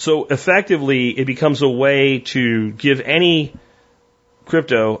 So effectively, it becomes a way to give any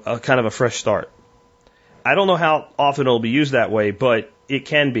crypto a kind of a fresh start. I don't know how often it'll be used that way, but it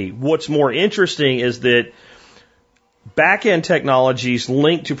can be. What's more interesting is that back-end technologies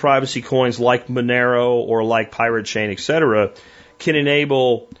linked to privacy coins like Monero or like Pirate Chain, etc., can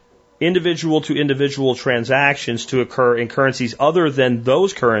enable individual-to-individual transactions to occur in currencies other than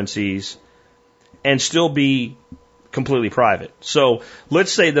those currencies and still be completely private. So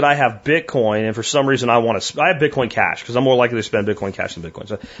let's say that I have Bitcoin, and for some reason I have Bitcoin Cash because I'm more likely to spend Bitcoin Cash than Bitcoin.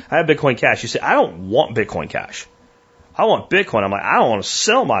 So I have Bitcoin Cash. You say, I don't want Bitcoin Cash. I want Bitcoin. I'm like, I don't want to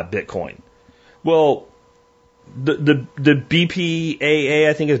sell my Bitcoin. Well, the BPAA,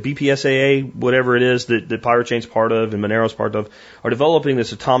 I think it's BPSAA, whatever it is that Pirate Chain's part of and Monero's part of, are developing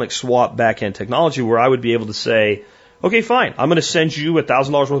this atomic swap back-end technology where I would be able to say, okay, fine, I'm going to send you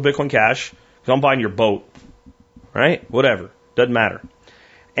 $1,000 worth of Bitcoin Cash because I'm buying your boat, right? Whatever. Doesn't matter.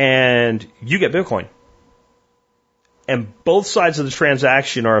 And you get Bitcoin. And both sides of the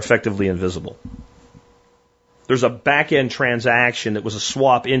transaction are effectively invisible. There's a back-end transaction that was a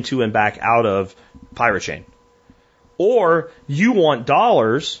swap into and back out of Pirate Chain. Or you want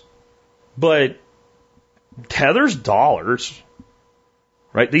dollars, but Tether's dollars,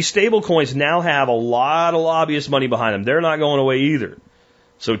 right? These stable coins now have a lot of lobbyist money behind them. They're not going away either.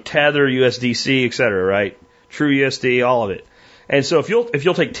 So Tether, USDC, et cetera, right? True USD, all of it. And so if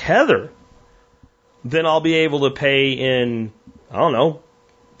you'll take Tether, then I'll be able to pay in, I don't know,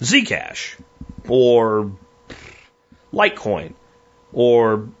 Zcash or Litecoin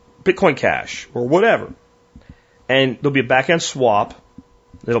or Bitcoin Cash or whatever. And there'll be a back-end swap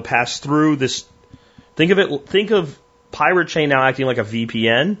that'll pass through this. Think of Pirate Chain now acting like a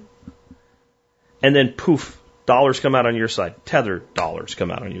VPN. And then poof, dollars come out on your side. Tether dollars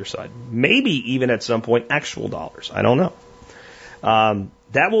come out on your side. Maybe even at some point actual dollars. I don't know.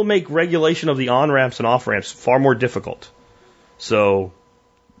 That will make regulation of the on-ramps and off-ramps far more difficult. So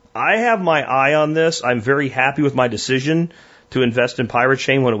I have my eye on this. I'm very happy with my decision to invest in Pirate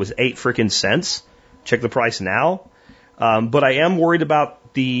Chain when it was 8 frickin' cents. Check the price now. But I am worried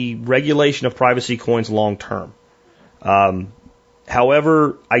about the regulation of privacy coins long term.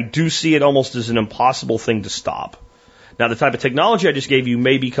 However, I do see it almost as an impossible thing to stop. Now, the type of technology I just gave you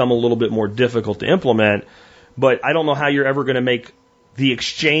may become a little bit more difficult to implement, but I don't know how you're ever going to make the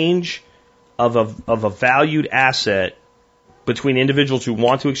exchange of a valued asset between individuals who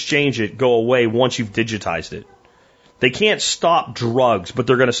want to exchange it go away once you've digitized it. They can't stop drugs, but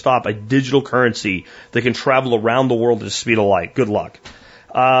they're going to stop a digital currency that can travel around the world at the speed of light. Good luck.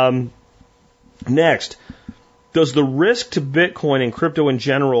 Next, does the risk to Bitcoin and crypto in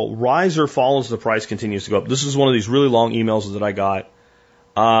general rise or fall as the price continues to go up? This is one of these really long emails that I got.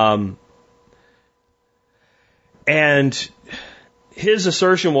 And his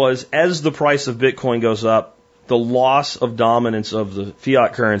assertion was, as the price of Bitcoin goes up, the loss of dominance of the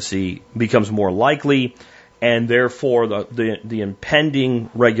fiat currency becomes more likely, and therefore the impending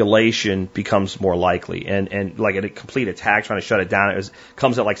regulation becomes more likely. And like a complete attack trying to shut it down,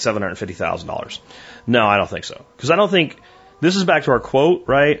 comes at like $750,000. No, I don't think so. Because I don't think, this is back to our quote,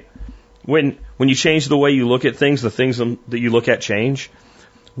 right? When you change the way you look at things, the things that you look at change.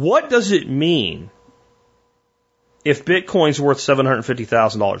 What does it mean if Bitcoin's worth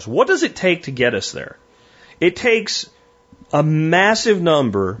 $750,000? What does it take to get us there? It takes a massive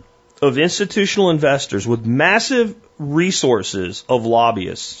number of institutional investors with massive resources of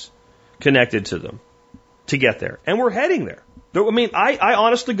lobbyists connected to them to get there. And we're heading there. I mean, I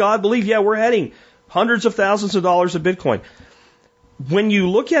honest to God believe, we're heading hundreds of thousands of dollars of Bitcoin. When you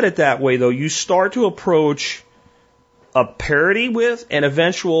look at it that way, though, you start to approach a parity with and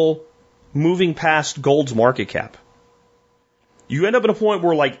eventual moving past gold's market cap. You end up at a point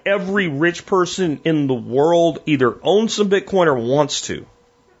where like every rich person in the world either owns some Bitcoin or wants to.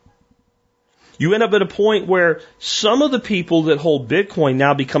 You end up at a point where some of the people that hold Bitcoin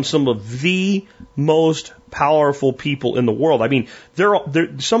now become some of the most powerful people in the world. I mean,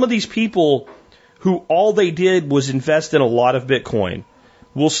 some of these people who all they did was invest in a lot of Bitcoin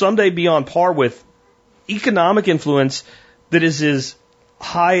will someday be on par with economic influence that is as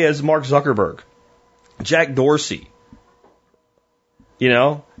high as Mark Zuckerberg, Jack Dorsey,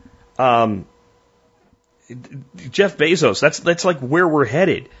 Jeff Bezos. That's like where we're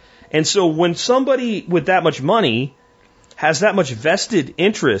headed. And so when somebody with that much money has that much vested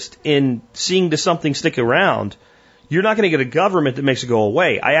interest in seeing that something stick around, you're not going to get a government that makes it go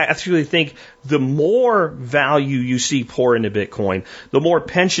away. I actually think the more value you see pour into Bitcoin, the more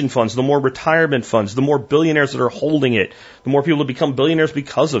pension funds, the more retirement funds, the more billionaires that are holding it, the more people that become billionaires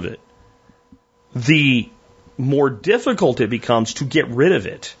because of it, the more difficult it becomes to get rid of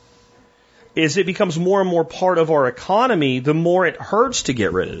it. As it becomes more and more part of our economy, the more it hurts to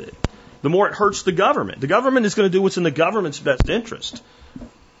get rid of it. The more it hurts the government. The government is going to do what's in the government's best interest.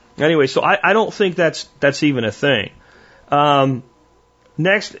 Anyway, so I don't think that's even a thing.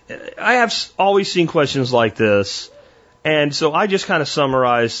 Next, I have always seen questions like this, and so I just kind of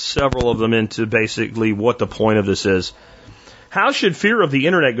summarized several of them into basically what the point of this is. How should fear of the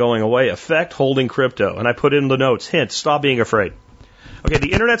internet going away affect holding crypto? And I put in the notes, hint, stop being afraid. Okay,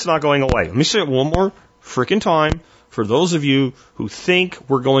 the internet's not going away. Let me say it one more freaking time. For those of you who think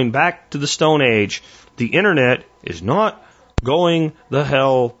we're going back to the Stone Age, the internet is not going the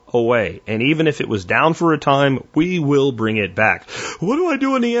hell away. And even if it was down for a time, we will bring it back. What do I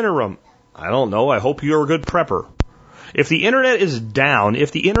do in the interim? I don't know. I hope you're a good prepper. If the internet is down,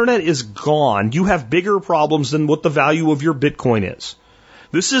 if the internet is gone, you have bigger problems than what the value of your Bitcoin is.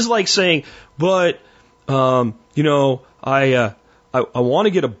 This is like saying, but, I want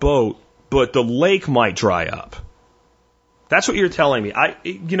to get a boat, but the lake might dry up. That's what you're telling me.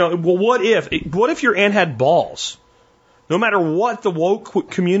 What if your aunt had balls? No matter what the woke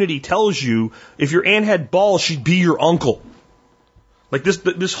community tells you, if your aunt had balls, she'd be your uncle. Like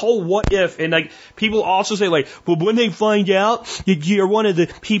this whole what if, and like people also say like, well, when they find out that you're one of the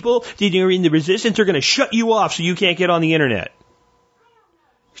people that are in the resistance, they're going to shut you off so you can't get on the internet.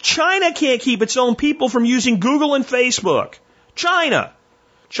 China can't keep its own people from using Google and Facebook. China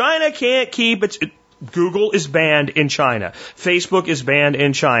can't keep Google is banned in China. Facebook is banned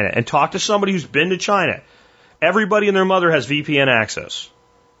in China. And talk to somebody who's been to China. Everybody and their mother has VPN access.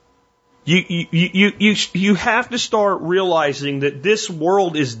 You have to start realizing that this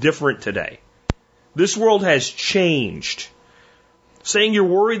world is different today. This world has changed. Saying you're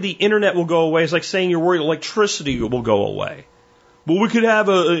worried the internet will go away is like saying you're worried electricity will go away. Well, we could have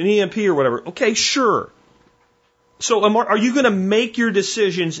an EMP or whatever. Okay, sure. So are you going to make your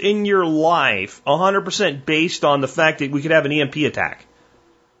decisions in your life 100% based on the fact that we could have an EMP attack?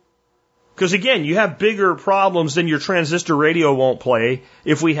 Because again, you have bigger problems than your transistor radio won't play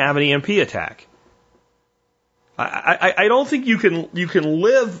if we have an EMP attack. I don't think you can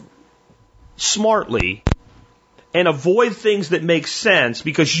live smartly and avoid things that make sense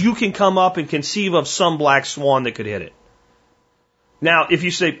because you can come up and conceive of some black swan that could hit it. Now, if you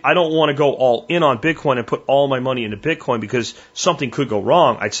say, I don't want to go all in on Bitcoin and put all my money into Bitcoin because something could go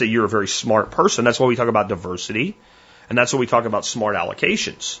wrong, I'd say you're a very smart person. That's why we talk about diversity, and that's why we talk about smart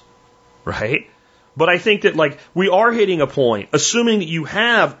allocations, right? But I think that, like, we are hitting a point, assuming that you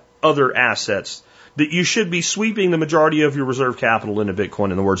have other assets, that you should be sweeping the majority of your reserve capital into Bitcoin,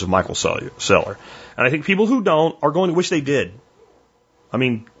 in the words of Michael Saylor. And I think people who don't are going to wish they did. I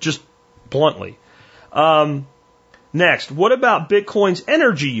mean, just bluntly. Next, what about Bitcoin's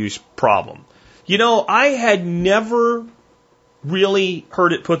energy use problem? I had never really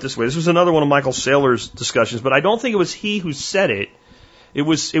heard it put this way. This was another one of Michael Saylor's discussions, but I don't think it was he who said it. It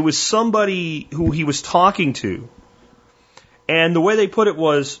was somebody who he was talking to. And the way they put it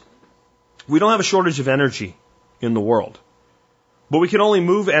was, we don't have a shortage of energy in the world, but we can only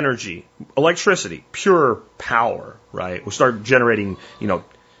move energy, electricity, pure power, right? We'll start generating,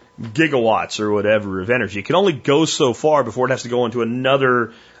 gigawatts or whatever of energy. It can only go so far before it has to go into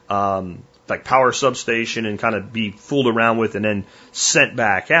another like power substation and kind of be fooled around with and then sent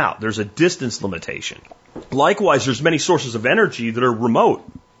back out. There's a distance limitation. Likewise, there's many sources of energy that are remote.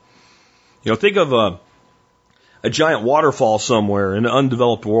 You know, think of a giant waterfall somewhere in an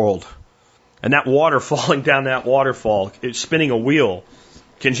undeveloped world. And that water falling down that waterfall, it's spinning a wheel,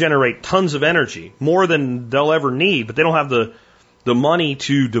 can generate tons of energy, more than they'll ever need, but they don't have the money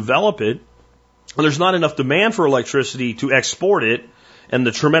to develop it. And there's not enough demand for electricity to export it and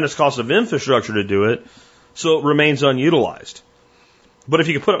the tremendous cost of infrastructure to do it, so it remains unutilized. But if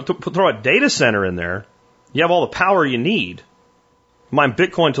you could throw a data center in there, you have all the power you need. Mine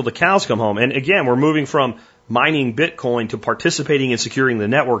Bitcoin till the cows come home. And again, we're moving from mining Bitcoin to participating in securing the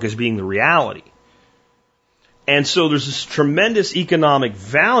network as being the reality. And so there's this tremendous economic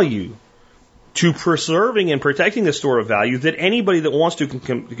value to preserving and protecting the store of value that anybody that wants to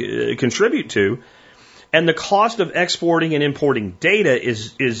contribute to. And the cost of exporting and importing data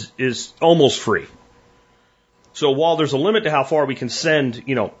is almost free. So while there's a limit to how far we can send,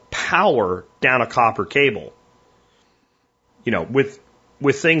 power down a copper cable, with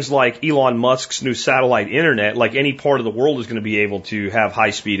things like Elon Musk's new satellite internet, like any part of the world is going to be able to have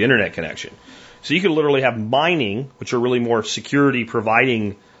high-speed internet connection. So you could literally have mining, which are really more security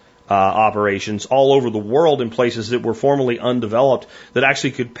providing operations all over the world in places that were formerly undeveloped that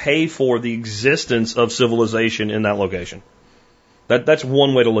actually could pay for the existence of civilization in that location. That's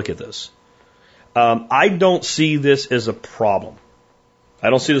one way to look at this. I don't see this as a problem. I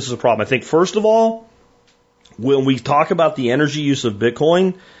think, first of all, when we talk about the energy use of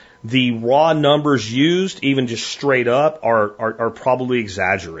Bitcoin, the raw numbers used, even just straight up, are probably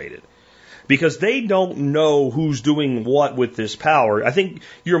exaggerated. Because they don't know who's doing what with this power. I think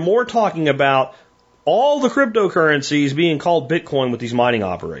you're more talking about all the cryptocurrencies being called Bitcoin with these mining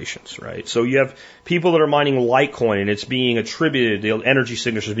operations, right? So you have people that are mining Litecoin and it's being attributed, the energy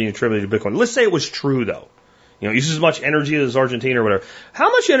signatures being attributed to Bitcoin. Let's say it was true though. It uses as much energy as Argentina or whatever.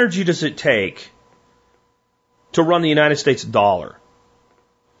 How much energy does it take to run the United States dollar?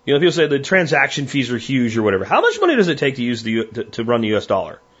 People say the transaction fees are huge or whatever. How much money does it take to use to run the U.S.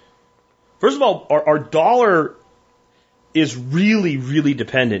 dollar? First of all, our dollar is really, really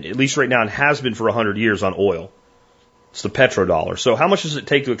dependent, at least right now, and has been for 100 years, on oil. It's the petrodollar. So how much does it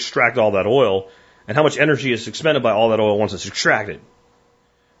take to extract all that oil, and how much energy is expended by all that oil once it's extracted?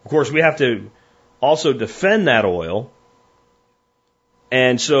 Of course, we have to also defend that oil,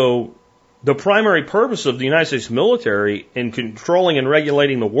 and so the primary purpose of the United States military in controlling and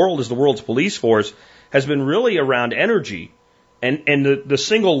regulating the world as the world's police force has been really around energy. And the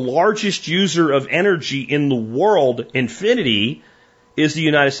single largest user of energy in the world, infinity, is the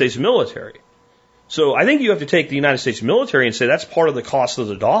United States military. So I think you have to take the United States military and say that's part of the cost of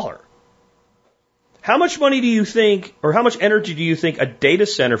the dollar. How much money do you think, or how much energy do you think a data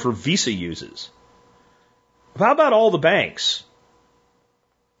center for Visa uses? How about all the banks?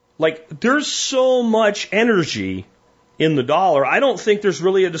 There's so much energy in the dollar. I don't think there's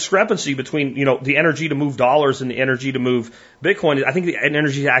really a discrepancy between, the energy to move dollars and the energy to move Bitcoin. I think the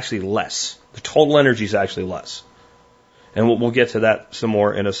energy is actually less. The total energy is actually less. And we'll get to that some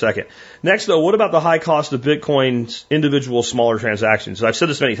more in a second. Next, though, what about the high cost of Bitcoin's individual smaller transactions? I've said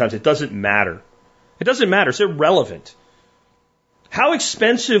this many times. It doesn't matter. It doesn't matter. It's irrelevant. How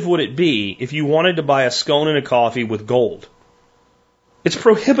expensive would it be if you wanted to buy a scone and a coffee with gold? It's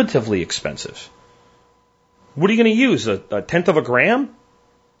prohibitively expensive. What are you going to use? A tenth of a gram?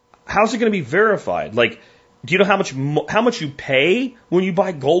 How's it going to be verified? Do you know how much you pay when you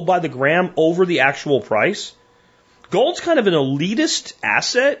buy gold by the gram over the actual price? Gold's kind of an elitist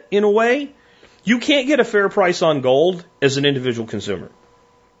asset in a way. You can't get a fair price on gold as an individual consumer.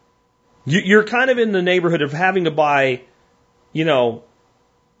 You're kind of in the neighborhood of having to buy,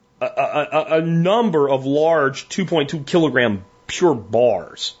 a number of large 2.2 kilogram pure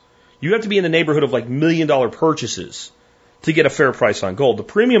bars. You have to be in the neighborhood of $1 million purchases to get a fair price on gold. The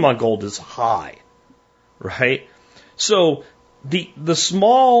premium on gold is high, right? So the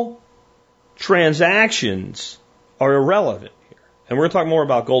small transactions are irrelevant here. And we're going to talk more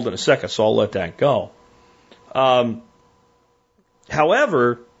about gold in a second, so I'll let that go.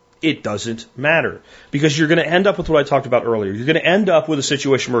 However, it doesn't matter because you're going to end up with what I talked about earlier. You're going to end up with a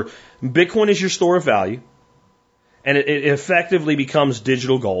situation where Bitcoin is your store of value and it effectively becomes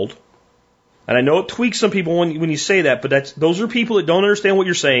digital gold. And I know it tweaks some people when you say that, but those are people that don't understand what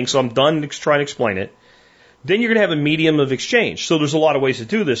you're saying, so I'm done trying to explain it. Then you're going to have a medium of exchange. So there's a lot of ways to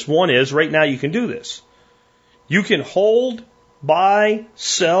do this. One is, right now you can do this. You can hold, buy,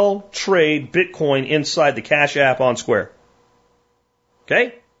 sell, trade Bitcoin inside the Cash App on Square.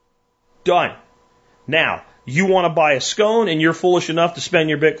 Okay? Done. Now, You want to buy a scone and you're foolish enough to spend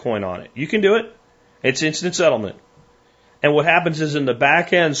your Bitcoin on it. You can do it. It's instant settlement. And what happens is in the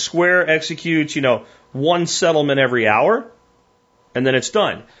back end, Square executes, one settlement every hour, and then it's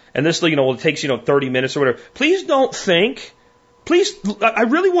done. And this, it takes, 30 minutes or whatever. Please don't think, I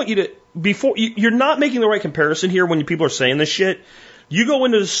really want you to, you're not making the right comparison here when people are saying this shit. You go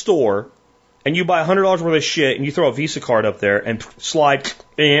into the store and you buy $100 worth of shit and you throw a Visa card up there and slide,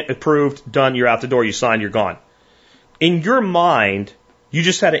 approved, done, you're out the door, you signed, you're gone. In your mind, you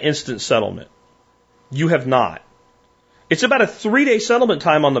just had an instant settlement. You have not. It's about a 3-day settlement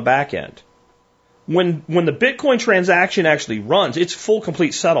time on the back end. When the Bitcoin transaction actually runs, it's full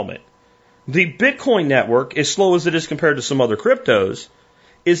complete settlement. The Bitcoin network, as slow as it is compared to some other cryptos,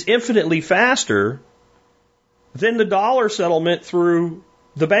 is infinitely faster than the dollar settlement through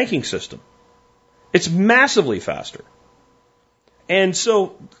the banking system. It's massively faster. And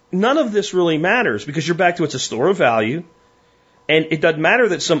so none of this really matters because you're back to it's a store of value, and it doesn't matter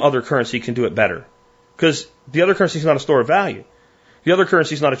that some other currency can do it better because the other currency is not a store of value. The other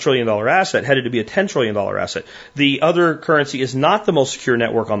currency is not $1 trillion asset, headed to be a $10 trillion asset. The other currency is not the most secure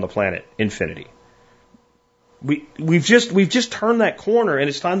network on the planet, infinity. We've just turned that corner, and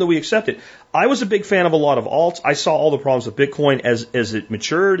it's time that we accept it. I was a big fan of a lot of alts. I saw all the problems with Bitcoin as it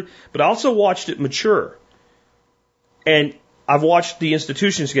matured, but I also watched it mature. And I've watched the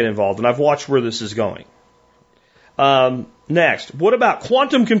institutions get involved, and I've watched where this is going. Next, what about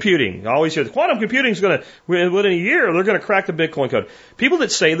quantum computing? I always hear quantum computing is going to, within a year, they're going to crack the Bitcoin code. People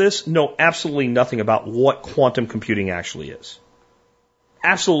that say this know absolutely nothing about what quantum computing actually is.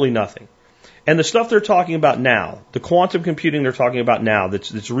 Absolutely nothing. And the stuff they're talking about now, the quantum computing they're talking about now,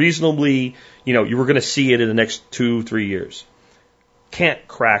 that's reasonably, you were going to see it in the next 2-3 years, can't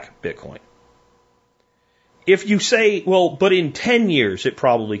crack Bitcoin. If you say, well, but in 10 years it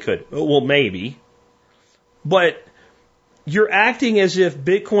probably could. Well, maybe. But you're acting as if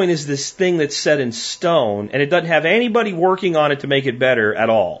Bitcoin is this thing that's set in stone and it doesn't have anybody working on it to make it better at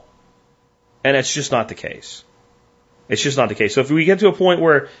all. And it's just not the case. It's just not the case. So if we get to a point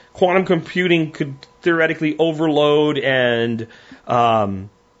where quantum computing could theoretically overload and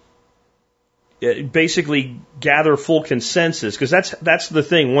basically gather full consensus, because that's the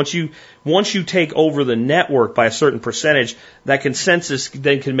thing. Once you take over the network by a certain percentage, that consensus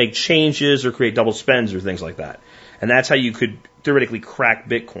then can make changes or create double spends or things like that. And that's how you could theoretically crack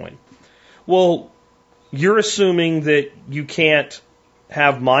Bitcoin. Well, you're assuming that you can't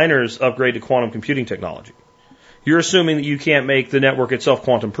have miners upgrade to quantum computing technology. You're assuming that you can't make the network itself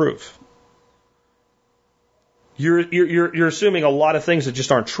quantum proof. You're assuming a lot of things that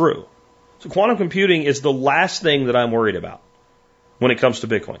just aren't true. So quantum computing is the last thing that I'm worried about when it comes to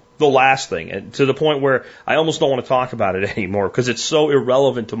Bitcoin. The last thing. And to the point where I almost don't want to talk about it anymore because it's so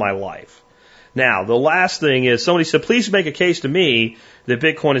irrelevant to my life. Now, the last thing is somebody said, please make a case to me that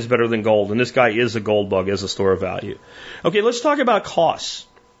Bitcoin is better than gold. And this guy is a gold bug as a store of value. Okay, let's talk about costs.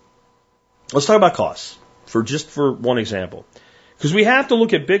 Let's talk about costs for one example. Because we have to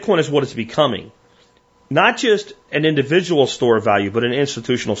look at Bitcoin as what it's becoming. Not just an individual store of value, but an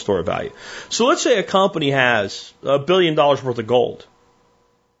institutional store of value. So let's say a company has $1 billion worth of gold.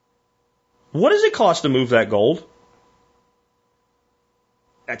 What does it cost to move that gold?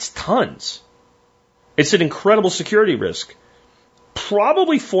 That's tons. It's an incredible security risk.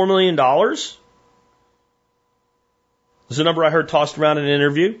 Probably $4 million is the number I heard tossed around in an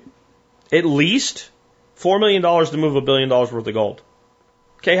interview. At least $4 million to move $1 billion worth of gold.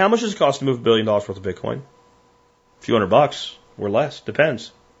 Okay, how much does it cost to move $1 billion worth of Bitcoin? A few $100 or less,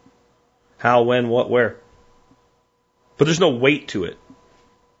 depends. How, when, what, where. But there's no weight to it.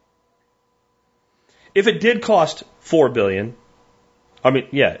 If it did cost $4 billion,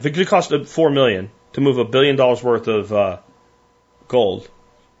 if it did cost $4 million to move $1 billion worth of gold,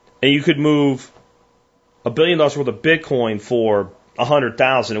 and you could move $1 billion worth of Bitcoin for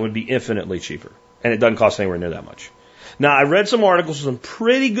 100,000, it would be infinitely cheaper, and it doesn't cost anywhere near that much. Now, I read some articles with some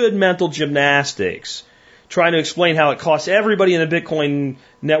pretty good mental gymnastics trying to explain how it costs everybody in the Bitcoin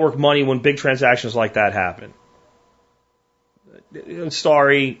network money when big transactions like that happen. I'm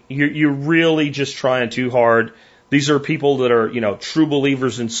sorry, you're really just trying too hard. These are people that are, true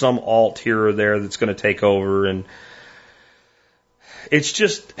believers in some alt here or there that's going to take over, and it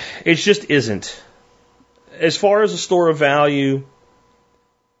just isn't. As far as a store of value,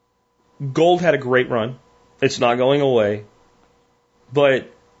 gold had a great run. It's not going away,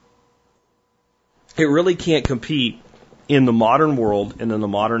 but it really can't compete in the modern world and in the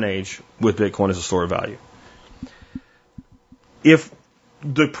modern age with Bitcoin as a store of value. If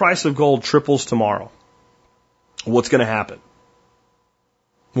the price of gold triples tomorrow, what's going to happen?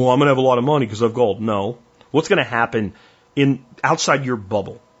 Well, I'm going to have a lot of money because I have gold. No. What's going to happen outside your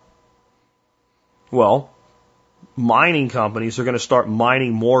bubble? Well, mining companies are going to start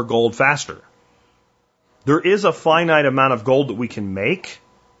mining more gold faster. There is a finite amount of gold that we can make,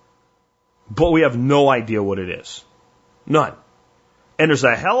 but we have no idea what it is. None. And there's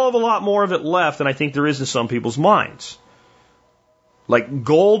a hell of a lot more of it left than I think there is in some people's minds. Like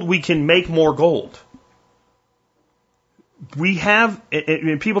gold, we can make more gold. We have,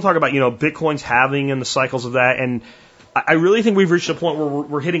 and people talk about, Bitcoin's halving and the cycles of that, and I really think we've reached a point where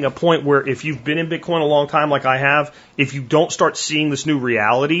we're hitting a point where if you've been in Bitcoin a long time like I have, if you don't start seeing this new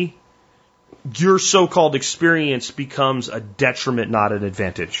reality, your so-called experience becomes a detriment, not an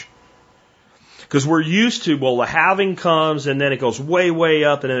advantage. Because we're used to, the halving comes and then it goes way, way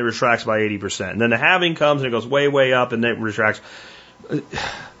up and then it retracts by 80%. And then the halving comes and it goes way, way up and then it retracts.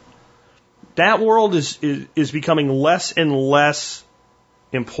 That world is becoming less and less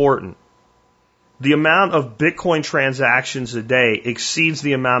important. The amount of Bitcoin transactions a day exceeds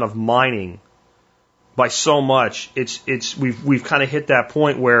the amount of mining by so much. We've kind of hit that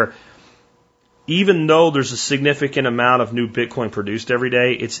point where even though there's a significant amount of new Bitcoin produced every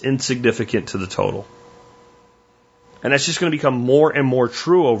day, it's insignificant to the total. And that's just going to become more and more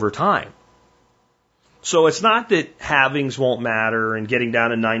true over time. So it's not that halvings won't matter and getting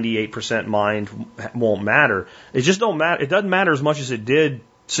down to 98% mined won't matter. It just don't matter. It doesn't matter as much as it did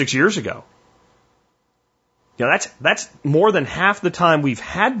 6 years ago. That's more than half the time we've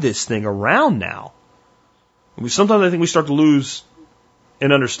had this thing around now. Sometimes I think we start to lose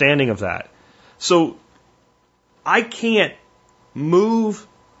an understanding of that. So I can't move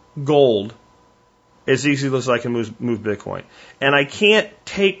gold as easily as I can move Bitcoin. And I can't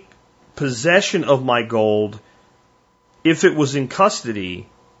take possession of my gold if it was in custody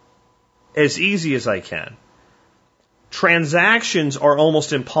as easy as I can. Transactions are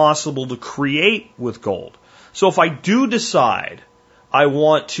almost impossible to create with gold. So if I do decide I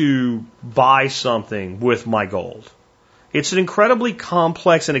want to buy something with my gold, it's an incredibly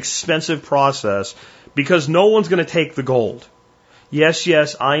complex and expensive process because no one's going to take the gold.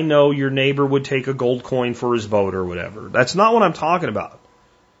 Yes, I know your neighbor would take a gold coin for his boat or whatever. That's not what I'm talking about.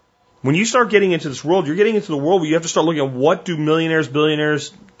 When you start getting into this world, you're getting into the world where you have to start looking at what do millionaires,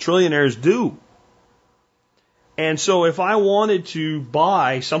 billionaires, trillionaires do. And so if I wanted to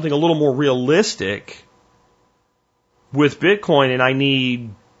buy something a little more realistic with Bitcoin and I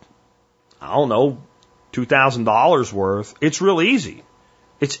need, $2,000 worth, it's real easy.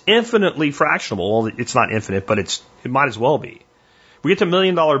 It's infinitely fractionable. Well, it's not infinite, but it might as well be. We get to $1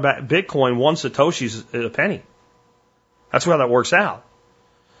 million Bitcoin, one Satoshi's a penny. That's how that works out.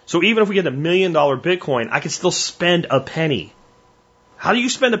 So even if we get $1 million Bitcoin, I can still spend a penny. How do you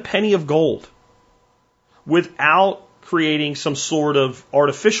spend a penny of gold without creating some sort of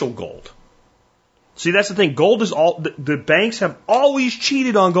artificial gold? See, that's the thing. Gold is the banks have always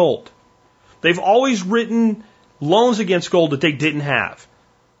cheated on gold. They've always written loans against gold that they didn't have.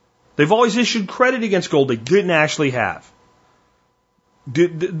 They've always issued credit against gold they didn't actually have.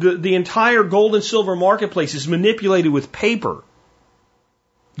 The entire gold and silver marketplace is manipulated with paper.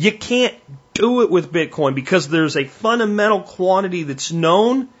 You can't do it with Bitcoin because there's a fundamental quantity that's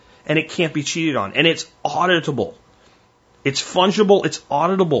known and it can't be cheated on. And it's auditable. It's fungible. It's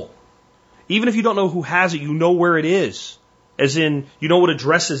auditable. Even if you don't know who has it, you know where it is. As in, you know what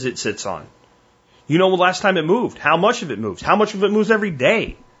addresses it sits on. You know the last time it moved, how much of it moves, how much of it moves every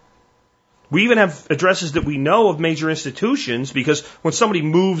day. We even have addresses that we know of major institutions because when somebody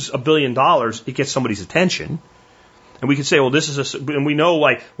moves $1 billion, it gets somebody's attention. And we can say, well, and we know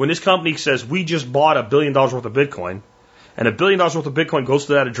like when this company says we just bought $1 billion worth of Bitcoin and $1 billion worth of Bitcoin goes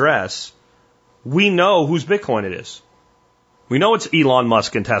to that address, we know whose Bitcoin it is. We know it's Elon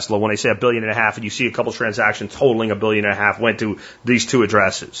Musk and Tesla when they say $1.5 billion and you see a couple transactions totaling $1.5 billion went to these two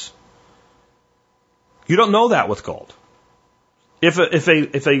addresses. You don't know that with gold. If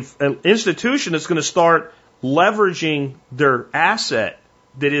an institution is going to start leveraging their asset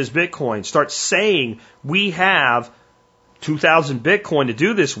that is Bitcoin, start saying we have 2,000 Bitcoin to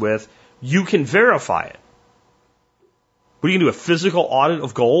do this with, you can verify it. What are you going to do, a physical audit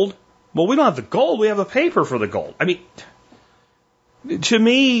of gold? Well, we don't have the gold, we have the paper for the gold. I mean, to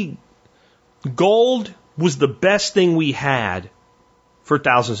me, gold was the best thing we had for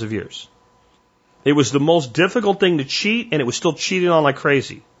thousands of years. It was the most difficult thing to cheat, and it was still cheated on like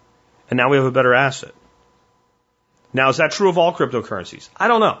crazy. And now we have a better asset. Now, is that true of all cryptocurrencies? I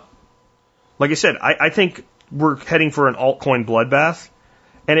don't know. Like I said, I think we're heading for an altcoin bloodbath,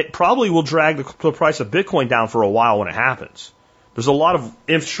 and it probably will drag the price of Bitcoin down for a while when it happens. There's a lot of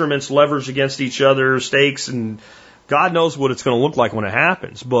instruments leveraged against each other, stakes, and God knows what it's going to look like when it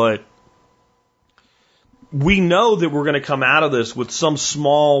happens. But we know that we're going to come out of this with some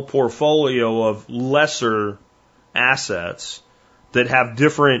small portfolio of lesser assets that have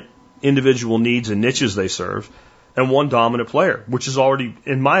different individual needs and niches they serve, and one dominant player, which has already,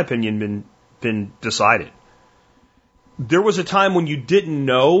 in my opinion, been decided. There was a time when you didn't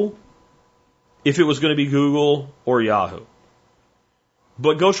know if it was going to be Google or Yahoo.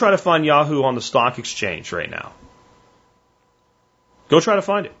 But go try to find Yahoo on the stock exchange right now. Go try to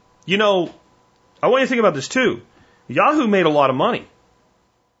find it. You know, I want you to think about this too. Yahoo made a lot of money.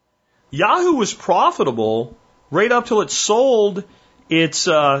 Yahoo was profitable right up till it sold its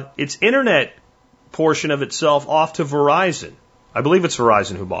internet portion of itself off to Verizon. I believe it's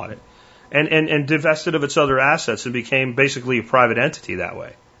Verizon who bought it. And divested of its other assets and became basically a private entity that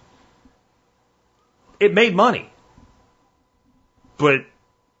way. It made money. But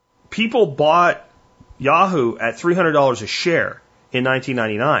people bought Yahoo at $300 a share in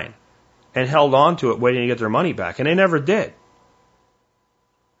 1999 and held on to it waiting to get their money back, and they never did.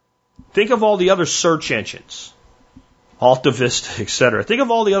 Think of all the other search engines, Alta Vista, etc. Think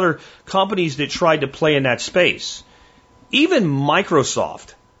of all the other companies that tried to play in that space. Even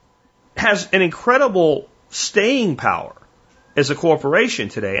Microsoft has an incredible staying power as a corporation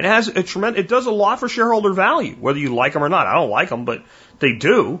today, and it does a lot for shareholder value, whether you like them or not. I don't like them, but they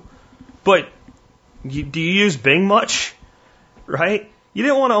do. But do you use Bing much? Right? You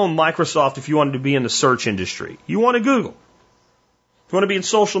didn't want to own Microsoft if you wanted to be in the search industry. You wanted Google. If you want to be in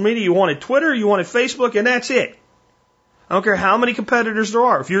social media, you wanted Twitter, you wanted Facebook, and that's it. I don't care how many competitors there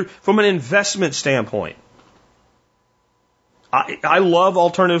are. If you're from an investment standpoint, I love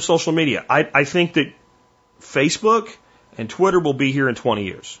alternative social media. I think that Facebook and Twitter will be here in 20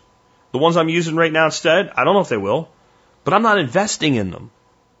 years. The ones I'm using right now instead, I don't know if they will, but I'm not investing in them.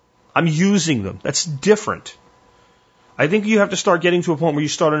 I'm using them. That's different. I think you have to start getting to a point where you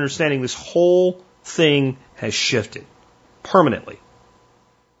start understanding this whole thing has shifted permanently.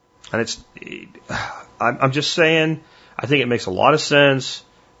 And I'm just saying, I think it makes a lot of sense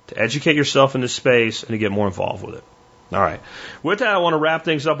to educate yourself in this space and to get more involved with it. All right. With that, I want to wrap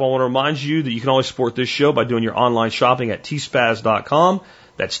things up. I want to remind you that you can always support this show by doing your online shopping at tspaz.com.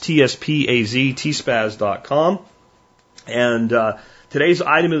 That's TSPAZ, tspaz.com. And today's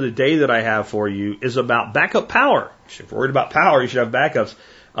item of the day that I have for you is about backup power. If you're worried about power, you should have backups.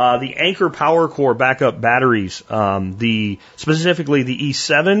 The Anchor Power Core backup batteries, specifically the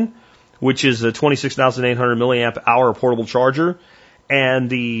E7, which is a 26,800 milliamp hour portable charger, and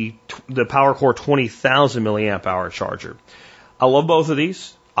the Power Core 20,000 milliamp hour charger. I love both of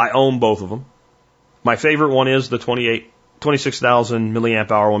these. I own both of them. My favorite one is the 26,000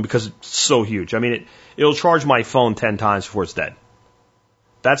 milliamp hour one because it's so huge. I mean, it'll charge my phone 10 times before it's dead.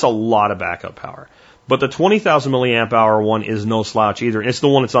 That's a lot of backup power. But the 20,000 milliamp hour one is no slouch either. It's the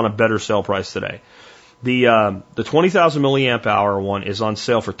one that's on a better sale price today. The 20,000 milliamp hour one is on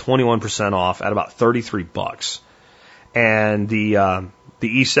sale for 21% off at about $33. And the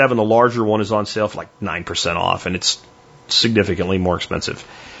E7, the larger one, is on sale for like 9% off, and it's significantly more expensive.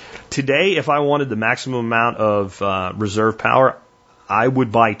 Today, if I wanted the maximum amount of reserve power, I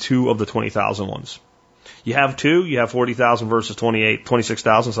would buy two of the 20,000 ones. You have two, you have 40,000 versus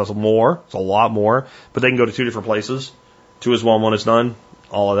 26,000, so that's more. It's a lot more, but they can go to two different places. Two is one is none,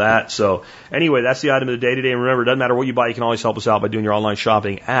 all of that. So anyway, that's the item of the day today. And remember, it doesn't matter what you buy, you can always help us out by doing your online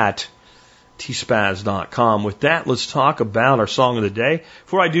shopping at tspaz.com. With that, let's talk about our song of the day.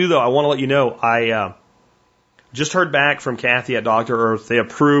 Before I do, though, I want to let you know, I just heard back from Kathy at Dr. Earth. They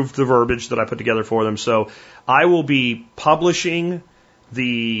approved the verbiage that I put together for them. So I will be publishing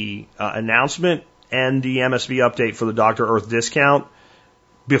the announcement and the MSB update for the Dr. Earth discount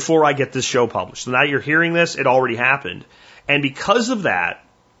before I get this show published. So now you're hearing this, it already happened. And because of that,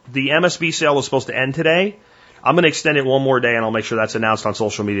 the MSB sale was supposed to end today. I'm going to extend it one more day, and I'll make sure that's announced on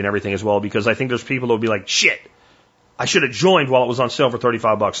social media and everything as well, because I think there's people that will be like, shit, I should have joined while it was on sale for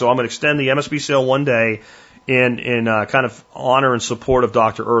 $35. So I'm going to extend the MSB sale one day in kind of honor and support of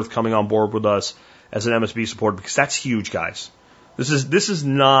Dr. Earth coming on board with us as an MSB supporter, because that's huge, guys. This is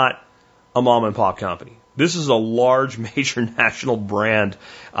not a mom and pop company. This is a large, major national brand,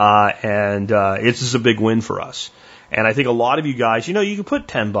 and this is a big win for us. And I think a lot of you guys, you can put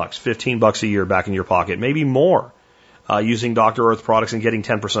 $10, $15 a year back in your pocket, maybe more, using Dr. Earth products and getting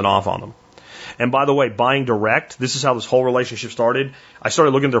 10% off on them. And by the way, buying direct, this is how this whole relationship started. I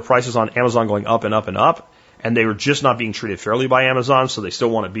started looking at their prices on Amazon going up and up and up, and they were just not being treated fairly by Amazon, so they still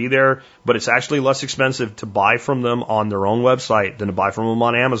want to be there. But it's actually less expensive to buy from them on their own website than to buy from them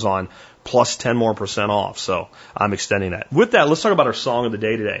on Amazon, plus 10% more off. So I'm extending that. With that, let's talk about our song of the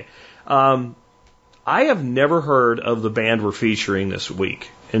day today. I have never heard of the band we're featuring this week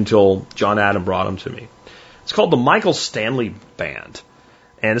until John Adam brought them to me. It's called the Michael Stanley Band.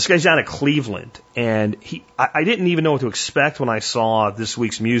 And this guy's down at Cleveland. And I didn't even know what to expect when I saw this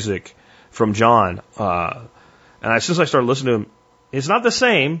week's music from John. And as soon as I started listening to him, it's not the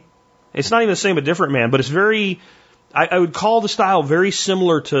same. It's not even the same, but different, man. But it's very, I would call the style very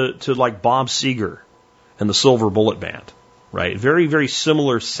similar to like Bob Seger and the Silver Bullet Band, right? Very, very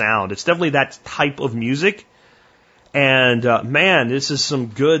similar sound. It's definitely that type of music. And, man, this is some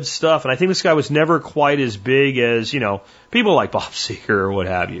good stuff. And I think this guy was never quite as big as, people like Bob Seger or what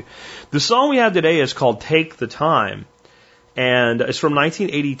have you. The song we have today is called Take the Time. And it's from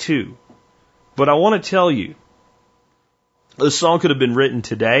 1982. But I want to tell you, this song could have been written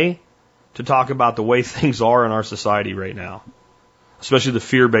today to talk about the way things are in our society right now, especially the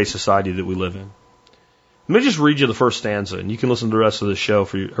fear-based society that we live in. Let me just read you the first stanza, and you can listen to the rest of the show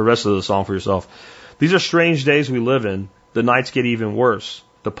rest of the song for yourself. These are strange days we live in. The nights get even worse.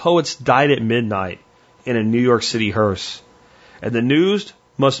 The poets died at midnight in a New York City hearse, and the news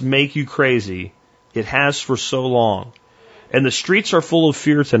must make you crazy. It has for so long, and the streets are full of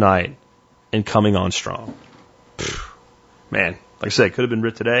fear tonight and coming on strong. Man, like I said, could have been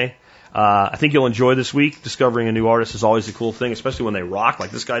written today. I think you'll enjoy this week. Discovering a new artist is always a cool thing, especially when they rock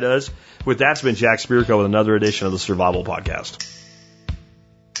like this guy does. With that, it's been Jack Spirko with another edition of the Survival Podcast.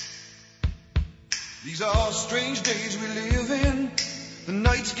 These are strange days we live in. The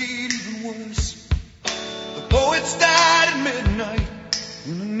nights get even worse. The poets died at midnight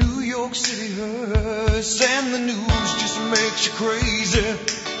in a New York City hearse, and the news just makes you crazy.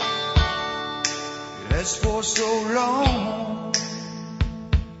 It has for so long.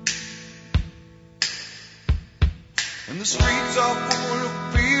 And the streets are full of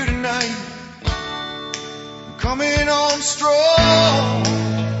fear tonight, coming on strong.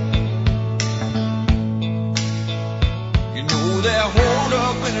 You know they're holed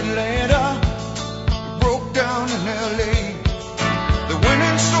up in Atlanta, broke down in L.A. They went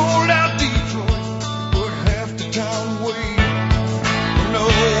and sold out Detroit, put half the town away. From the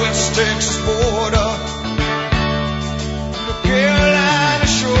West Texas border to the Carolina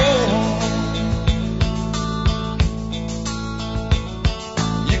shore,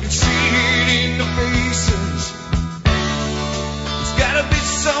 faces. There's gotta be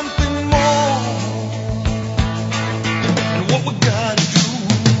something more. And what we gotta do,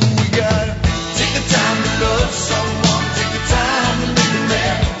 we gotta take the time to love someone, take the time to make a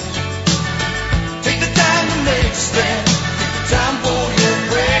man, take the time to make a stand, take the time for your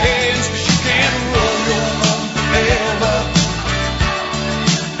friends, 'cause you can't roll your home forever.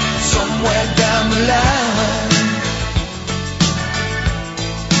 Somewhere down the line,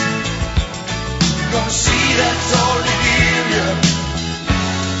 gonna see that's all they give you,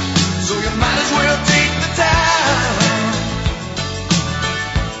 so you might as well take the time.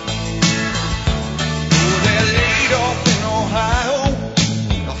 Oh, they're laid off in Ohio,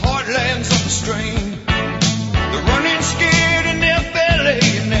 the heartland's on the strain. They're running scared in their belly,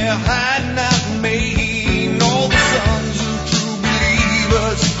 and they're hiding out in Maine. All the sons of true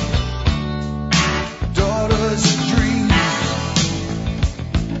believers, daughters of dreams.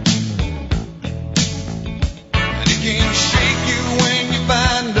 Can shake you when you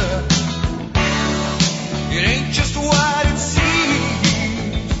find her. It ain't just what it seems.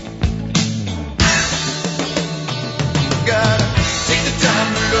 You gotta take the time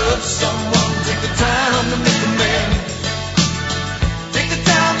to love someone, take the time to make a man, take the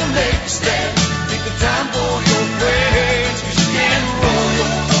time to make a stand, take the time for your friends, 'cause you can't roll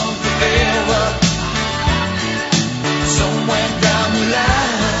your own forever. Somewhere down the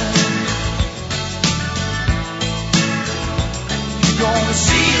line, gonna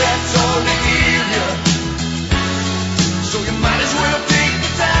see that's all they give you, so you might as well take the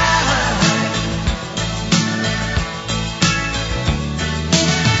time.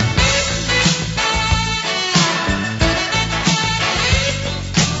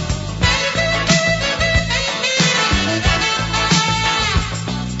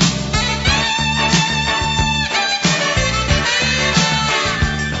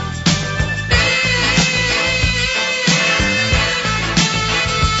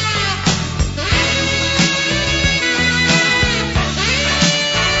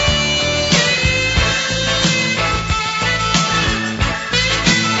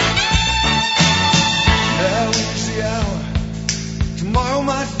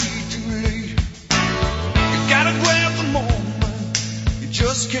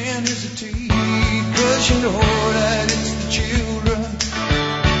 Can't hesitate, 'cause you know that it's the children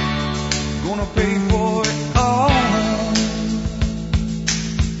gonna pay for it all.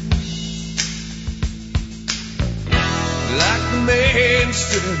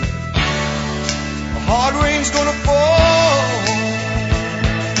 said, a hard rain's gonna fall.